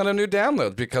shit ton of new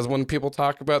downloads because when people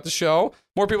talk about the show,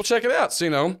 more people check it out. So,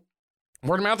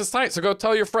 word of mouth is tight. So go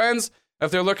tell your friends if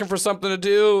they're looking for something to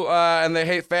do and they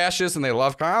hate fascists and they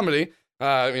love comedy,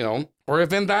 or a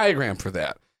Venn diagram for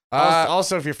that.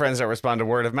 Also, if your friends don't respond to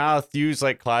word of mouth, use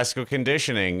like classical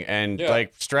conditioning and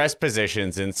like stress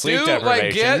positions and sleep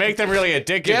deprivation. Make them really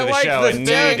addicted to the show and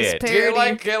need it. Get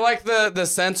like the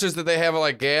sensors that they have at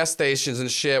like gas stations and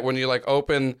shit when you like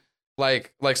open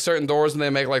like certain doors and they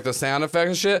make like the sound effects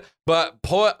and shit. But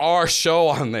put our show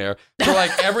on there. So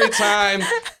like every time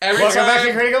Welcome back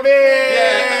to Critical Beats!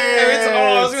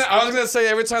 Yeah, I was gonna say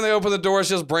every time they open the door, it's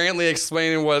just Brantley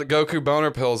explaining what Goku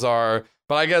boner pills are.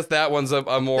 But I guess that one's a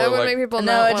more That would like make people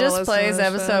No, not it wanna just listen plays to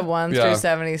this episode shit. 1 Yeah. through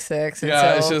 76 Yeah,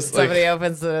 until it's just somebody like-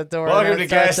 opens the door. Welcome and to it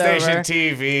Gas starts Station over.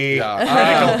 TV,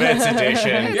 Yeah. Critical Bits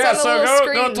Edition. Yeah, on the so little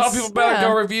go tell screens. people about it.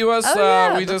 Go review us. Oh,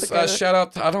 yeah, We don't just forget it. shout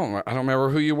out. I don't remember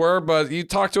who you were, but you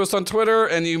talked to us on Twitter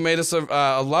and you made us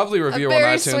a lovely A review on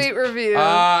very iTunes. sweet review.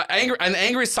 An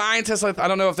angry scientist. I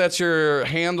don't know if that's your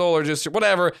handle or just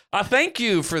whatever. Thank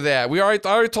you for that. I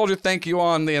already told you thank you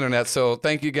on the internet. So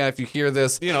thank you again if you hear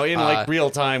this. In like real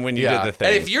time when you did the thing.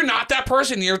 And if you're not that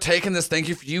person, you're taking this. Thank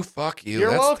you for you. Fuck you. You're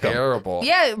That's welcome. terrible.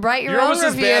 Yeah, write your You're own almost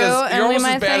as review, bad as and you're we almost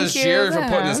might as bad thank as you Jerry for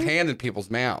putting his then. hand in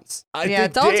people's mouths. Yeah,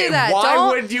 don't do that. Why Don't-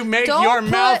 would you make don't your put-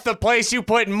 mouth the place you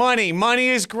put money? Money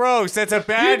is gross. That's a You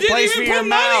bad didn't place even for your put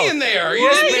mouth. money in there. You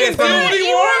Yes, didn't but even if do I- what he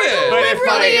But wanted. if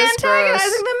Really I-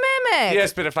 antagonizing the mimic.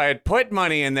 Yes, but if I had put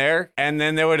money in there, and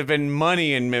then there would have been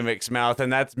money in Mimic's mouth,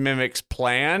 and that's Mimic's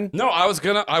plan. No,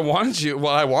 what I wanted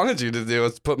you to do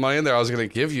is put money in there. I was gonna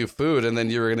give you food, and then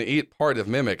you were gonna eat part of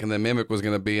Mimic, and then Mimic was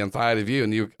gonna be inside of you,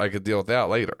 and I could deal with that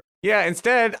later. Yeah,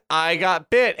 instead, I got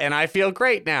bit, and I feel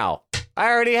great now. I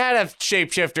already had a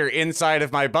shapeshifter inside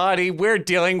of my body. We're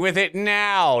dealing with it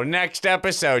now. Next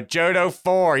episode, Johto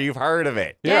 4. You've heard of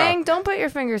it. Dang, don't put your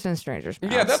fingers in strangers'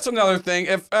 mouths. Yeah, that's another thing.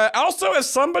 If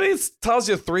somebody tells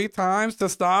you 3 times to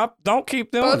stop, don't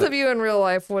keep doing Both it. of you in real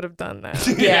life would have done that.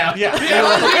 Yeah. Me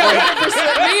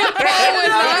and Paul would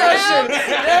not have. No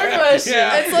question.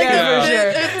 Yeah. It's like Yeah.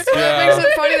 it's what makes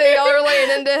it funny that y'all are laying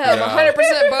into him. Yeah.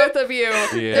 100% both of you.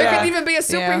 There Yeah. could even be a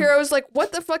superhero who's like,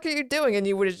 "What the fuck are you doing?" And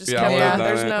you would have just Yeah, I kept would've on. done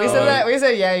There's it. no. We said that. We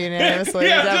said yeah unanimously.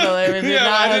 Yeah, Definitely. We did yeah,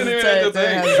 not I didn't even hesitate. have to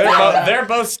think. Didn't hesitate. They're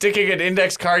both sticking an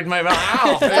index card in my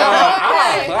mouth.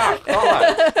 Ow.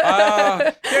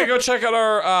 Yeah, go check out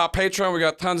our Patreon. We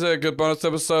got tons of good bonus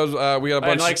episodes. We got a And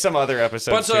bunch like some other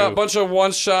episodes, too. bunch of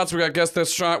one shots. We got guest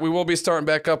restaurant. We will be starting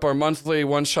back up our monthly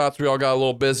one shots. We all got a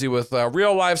little busy with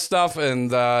real life stuff,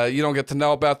 and you don't get to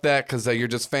know about that because you're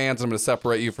just fans. I'm going to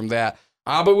separate you from that.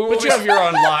 But you have your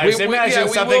own lives. Imagine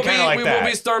something kind of like we that. will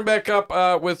be starting back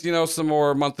up with some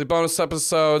more monthly bonus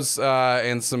episodes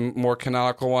and some more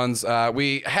canonical ones.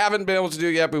 We haven't been able to do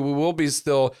it yet, but we will be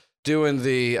still doing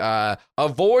the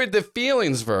Avoid the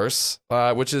Feelings verse,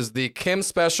 which is the Kim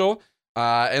special.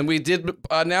 And we did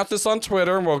announce this on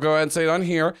Twitter, and we'll go ahead and say it on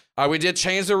here. We did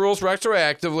change the rules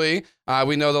retroactively.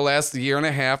 We know the last year and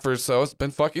a half or so, it's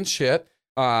been fucking shit.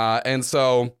 And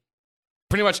so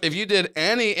pretty much if you did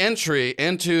any entry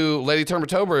into Lady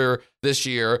Termitober this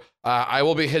year, I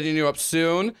will be hitting you up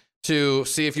soon to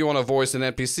see if you want to voice an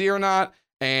NPC or not.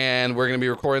 And we're going to be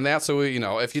recording that. So,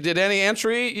 if you did any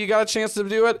entry, you got a chance to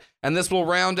do it. And this will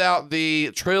round out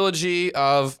the trilogy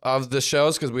of the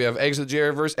shows because we have Exit the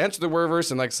Jerryverse, Enter the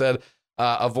Wordverse, and like I said,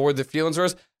 Avoid the Feelings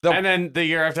verse. And then the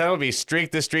year after that will be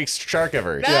Streak the Streak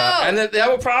Sharkiverse. Yeah, and then that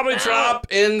will probably drop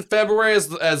in February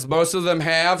as most of them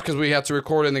have because we have to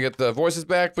record it and get the voices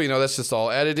back. But, that's just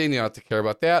all editing. You don't have to care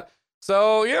about that.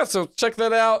 So, yeah, so check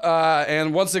that out.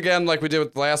 And once again, like we did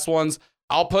with the last ones,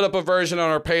 I'll put up a version on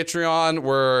our Patreon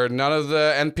where none of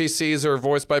the NPCs are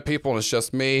voiced by people and it's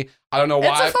just me. I don't know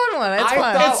why. It's a fun one. It's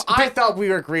fun. I thought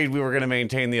we agreed we were going to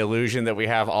maintain the illusion that we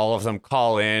have all of them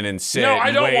call in and sit No, I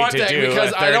and don't wait want to that do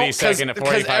because a I 30 don't second to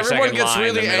 45 everyone second gets line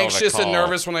in the really middle of a anxious and call.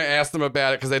 nervous when I ask them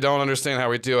about it because they don't understand how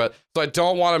we do it. So I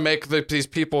don't want to make these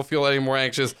people feel any more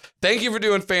anxious. Thank you for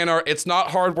doing fan art. It's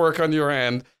not hard work on your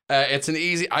end. It's an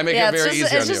easy. I make it very easy.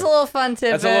 It's on just you. a little fun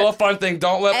tidbit. It's a little fun thing.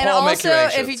 Don't let and Paul also, make you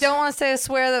anxious. if you don't want to say a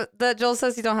swear that Joel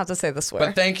says, you don't have to say the swear.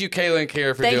 But thank you, Kayla and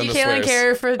Carrie, for doing the Thank you, Kayla and swears.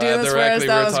 Carrie, for doing the swears. directly,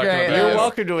 That we were was talking great. about You're it.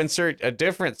 welcome to insert a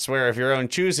different swear of your own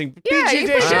choosing. Yeah, Be you can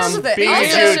judicious. choose with it. Be Also-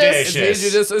 judicious. Be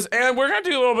judicious. And we're going to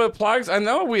do a little bit of plugs. I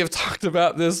know we have talked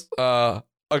about this a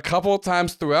couple of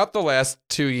times throughout the last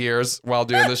 2 years while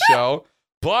doing the show,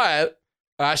 but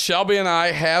Shelby and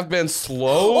I have been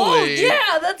slowly,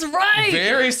 that's right.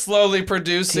 very slowly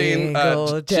producing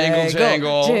Jingle, Jingle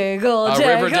Jangle, Jingle,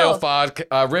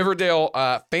 Riverdale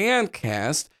fan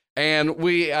cast. And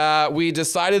we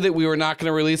decided that we were not going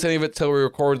to release any of it till we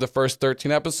recorded the first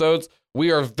 13 episodes.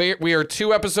 We are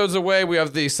 2 episodes away. We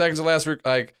have the second to last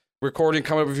recording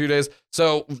coming up in a few days.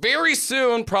 So very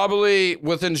soon, probably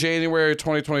within January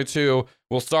 2022,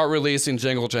 we'll start releasing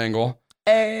Jingle Jangle.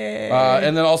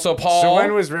 And then also Paul. So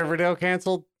when was Riverdale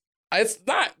canceled? It's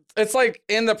not. It's like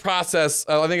in the process.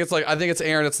 I think it's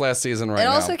airing its last season right It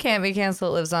now. also can't be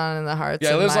canceled. It lives on in the hearts. Yeah,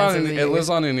 it and lives minds on. of the It youth. lives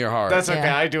on in your heart. That's okay.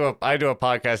 Yeah. I do a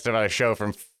podcast about a show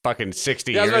from fucking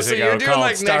 60 Yeah, I was years gonna say, ago you're doing, called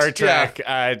like, Star next- Trek.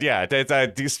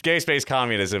 It's gay space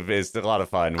communism is a lot of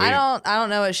fun. I don't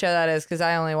know what show that is because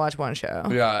I only watch one show.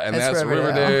 Yeah, and It's that's Riverdale.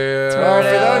 Riverdale. It's Well, for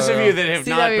Riverdale. those of you that have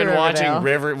not CW been watching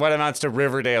Riverdale. what amounts to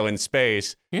Riverdale in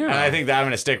space, Yeah. and I think that I'm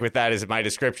going to stick with that as my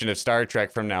description of Star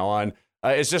Trek from now on.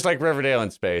 It's just like Riverdale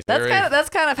in space. That's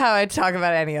kind of how I talk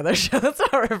about any other show. That's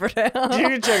not Riverdale. You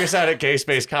can check us out at Gay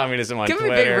Space Communism on Give me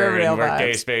Twitter. big Riverdale and we're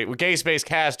vibes. Gay Space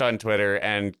Cast on Twitter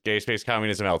and Gay Space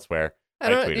Communism elsewhere. I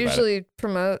don't tweet about it. usually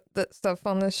promote that stuff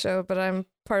on this show, but I'm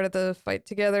part of the Fight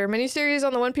Together miniseries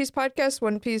on the One Piece podcast.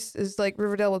 One Piece is like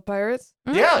Riverdale with pirates.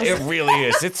 Yeah, it really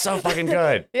is. It's so fucking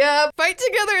good. Yeah, Fight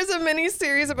Together is a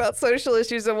mini-series about social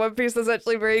issues, and One Piece is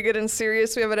actually very good and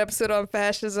serious. We have an episode on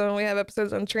fascism. We have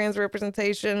episodes on trans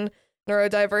representation,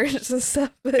 neurodivergence, and stuff.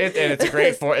 And it's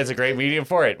a great medium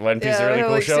for it. One Piece is a really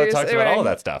cool like, show. It serious- talks about all of anyway,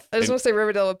 that stuff. I just want to say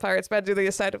Riverdale with pirates, but I do the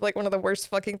aside of like one of the worst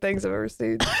fucking things I've ever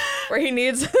seen, where he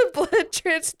needs a blood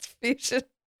transfusion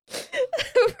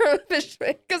from a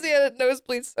fishman because he had a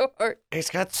nosebleed so hard. He's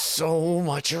got so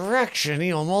much erection,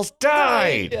 he almost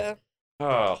died. Yeah.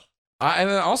 Oh. And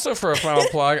then also for a final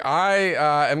plug, I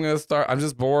am gonna start. I'm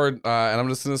just bored, and I'm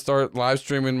just gonna start live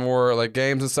streaming more like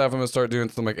games and stuff. I'm gonna start doing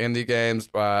some like indie games,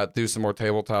 do some more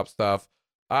tabletop stuff.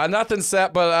 Nothing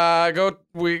set, but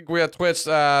we have Twitch,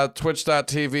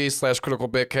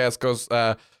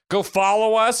 twitch.tv/criticalbitcast. Go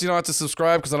follow us. You don't have to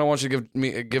subscribe because I don't want you to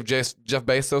give Jeff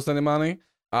Bezos any money.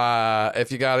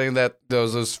 If you got any of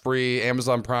those free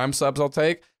Amazon Prime subs, I'll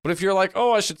take. But if you're like,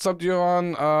 oh, I should sub you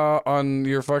on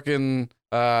your fucking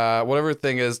whatever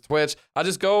thing is Twitch, I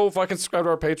just go fucking subscribe to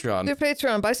our Patreon. Do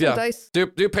Patreon, buy some Yeah. dice. Do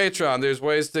Patreon. There's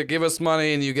ways to give us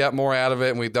money and you get more out of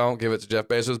it, and we don't give it to Jeff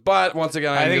Bezos. But once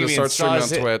again, I'm going to start streaming on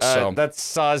Twitch. So That's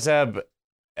Sazeb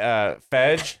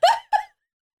Fedge.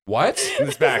 what?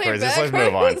 It's backwards. Let's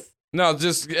move on. No,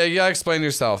 just you gotta explain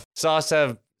yourself.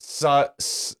 Sazeb.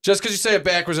 Just because you say it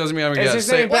backwards doesn't mean I'm gonna It's get his it.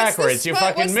 Say name it. What's backwards. the You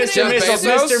spot- fucking what's the Mr. name?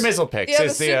 Bezos? Mizzlepix Yeah, the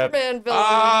is the. Superman villain.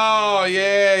 Oh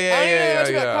yeah, I don't even know much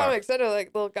about yeah. comics. I know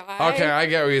like little guy. Okay, I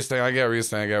get what you're saying. I get what you're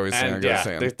saying. And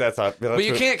yeah, that's all. But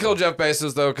you can't kill Jeff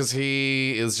Bezos though, because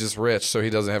he is just rich, so he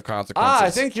doesn't have consequences. I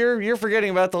think you're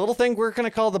forgetting about the little thing we're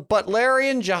gonna call the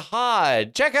Butlerian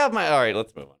Jihad. Check out my. All right,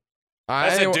 let's move on.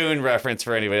 That's a Dune reference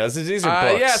for anybody else. These are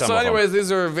books. Yeah. some So, of them. anyways,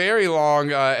 these are very long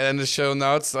end of show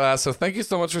notes. So, thank you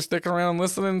so much for sticking around and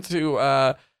listening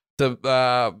to do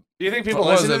you think people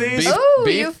what was listen to it, these? Beef- Oh,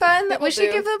 beef? you find that People we should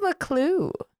do. give them a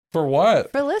clue for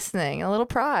what? for listening, a little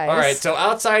prize. All right, so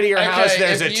outside of your Okay, house,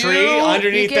 there's a if tree. you-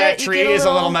 Underneath you that get tree a is a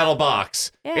little little- metal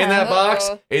box. Yeah. In that box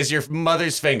Uh-oh. is your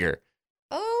mother's finger.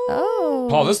 Oh.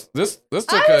 Paul, this took I was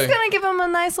a. gonna give him a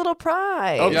nice little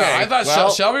prize. Okay. Yeah, I thought well-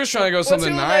 Shelby was trying to go What's something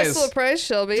your nice. nice little prize,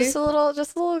 Shelby? Just a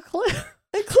little clue.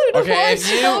 Include Okay, one, if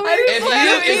you Shelby.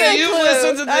 if you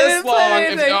listen to I didn't this plan long,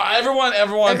 anything.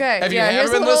 everyone, Okay, if you yeah, haven't here's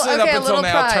a been little- listening okay, up a until little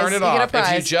now, prize. turn it You get a off. If you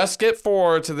prize. just get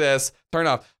forward to this, turn it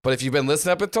off. But if you've been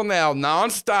listening up until now,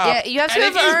 nonstop, Yeah, you have to and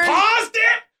have if you earned- paused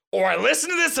it or I listen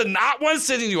to this in not one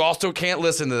sitting, you also can't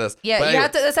listen to this. Yeah, But you anyway,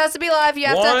 have to. This has to be live. You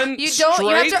have One to. You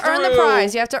have to earn the straight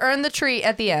prize. through. You have to earn the treat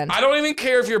at the end. I don't even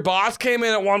care if your boss came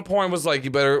in at one point and was like, you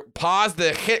better pause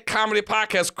the hit comedy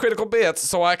podcast Critical Bits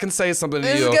so I can say something to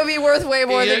This you. is gonna be worth way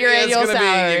more than your It's annual gonna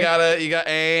salary. be, you got,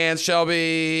 and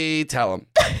Shelby, tell him.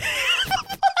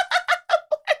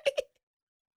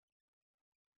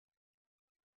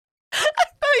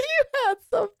 You had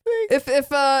something.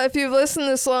 If you've listened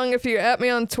this long, if you at me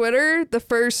on Twitter, the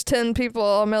first 10 people,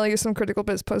 I'll mail you some Critical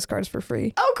Bits postcards for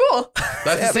free. Oh, cool.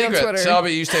 That's Yeah, the me on secret. Twitter.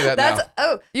 Shelby, you say that That's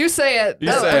now. You say it.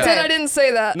 You say Pretend it. I didn't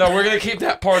say that. No, we're gonna keep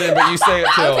that part in, but you say it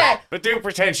too. Okay. But do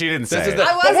pretend she didn't say This is it. the, I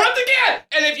but wasn't- once again,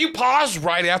 and if you pause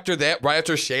right after that, right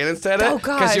after Shannon said it, Oh,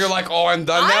 because gosh. you're like, oh, I'm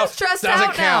done now. I'm stressed doesn't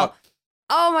out count. now.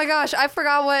 Oh my gosh, I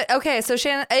forgot what. Okay, so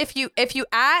Shannon, if you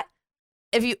at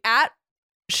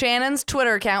Shannon's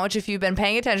Twitter account, which if you've been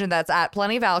paying attention, that's at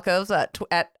Plenty Valcos at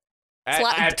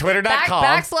Twitter.com. /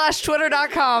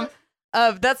 Twitter.com.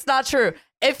 That's not true.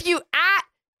 If you at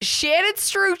Shannon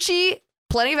Strucci,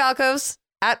 Plenty Valcos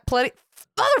at Plenty.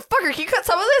 Motherfucker, can you cut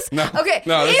some of this? No. Okay.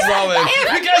 No, this is all in.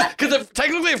 If, Because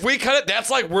technically, if we cut it, that's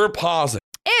like we're pausing.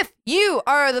 if you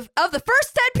are of the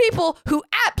first 10 people who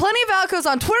at Plenty Valcos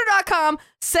on Twitter.com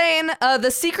saying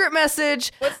the secret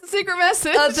message, What's the secret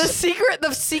message? the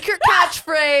secret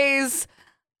catchphrase.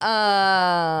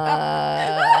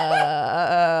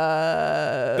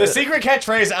 The secret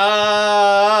catchphrase,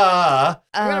 I'm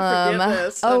gonna forget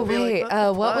this. Oh I'd be like,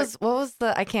 wait, what the what was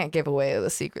the? I can't give away the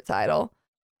secret title.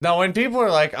 No, when people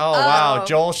are like, oh, wow,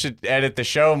 Joel should edit the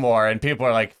show more, and people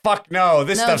are like, fuck no,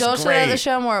 this No, stuff's don't show great. the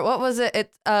show more. What was it?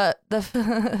 It's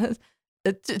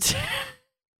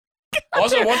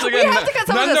Also, once again, We have to cut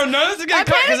some of this. none of this is getting I'm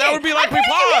cut because that panicking. would be like I'm we panicking.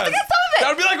 We have to paused. get some of it. That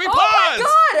would be like we Oh paused.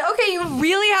 my god! Okay, you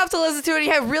really have to listen to it.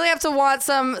 You really have to want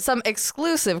some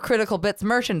exclusive Critical Bits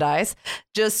merchandise.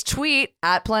 Just tweet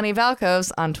at Plenty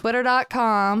Valcos on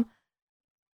Twitter.com.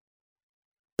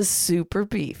 Super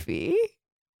beefy.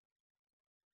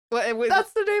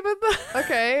 That's the name of the.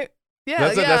 Okay.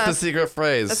 Yeah, That's the secret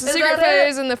phrase. That's the Is secret that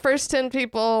phrase, and the first 10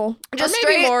 people, Just or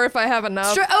maybe straight- more if I have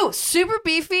enough. Super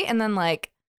beefy, and then like.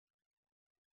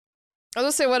 I'll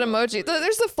just say what emoji.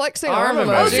 There's the flexing Arm arm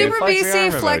emoji. Oh, emoji. super Flexing beefy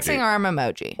arm flexing emoji. arm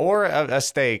emoji. Or a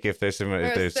steak if there's some. Or a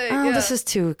If there's, steak. Oh, Yeah. this is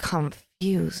too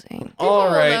confusing. all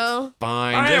will right, know.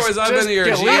 fine. Anyways, I've been your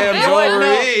yeah, GM, leave- Joel you know what,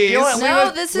 Ruiz. you know what, No, leave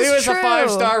us- this leave is us a true.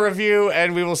 5-star review,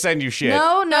 and we will send you shit.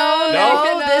 No.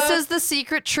 No. This is the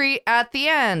secret treat at the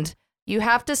end. You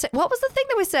have to say. What was the thing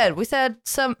that we said? We said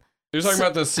some. You're talking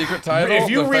about the secret title? If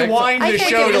you The fake- rewind I the can't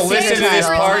show give to the listen to secret this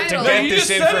title. part to No, No, get you this just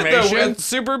said it though, information, with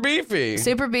super beefy.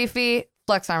 Super beefy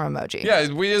flex arm emoji. Yeah,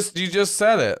 you just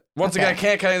said it. Once again, I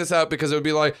can't cut any of this out because it would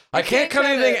be like I can't cut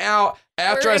cut anything it. out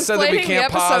after We're I said that we inflating the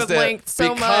can't pause episode it length so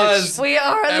much. because We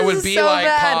are. It This would is be so like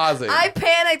bad. pausing. I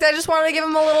panicked. I just wanted to give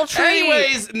him a little treat.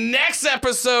 Anyways, next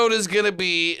episode is gonna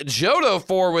be Jodo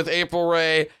 4 with April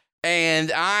Ray,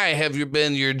 and I have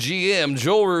been your GM,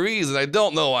 Joel Ruiz, and I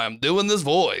don't know why I'm doing this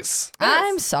voice.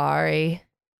 I'm sorry.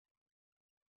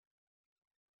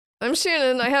 I'm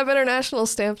Shannon. I have international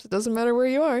stamps. It doesn't matter where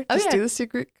you are. Oh, Just yeah. do the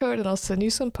secret code, and I'll send you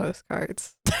some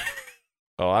postcards.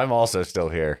 Oh, I'm also still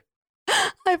here.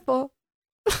 Hi, Paul.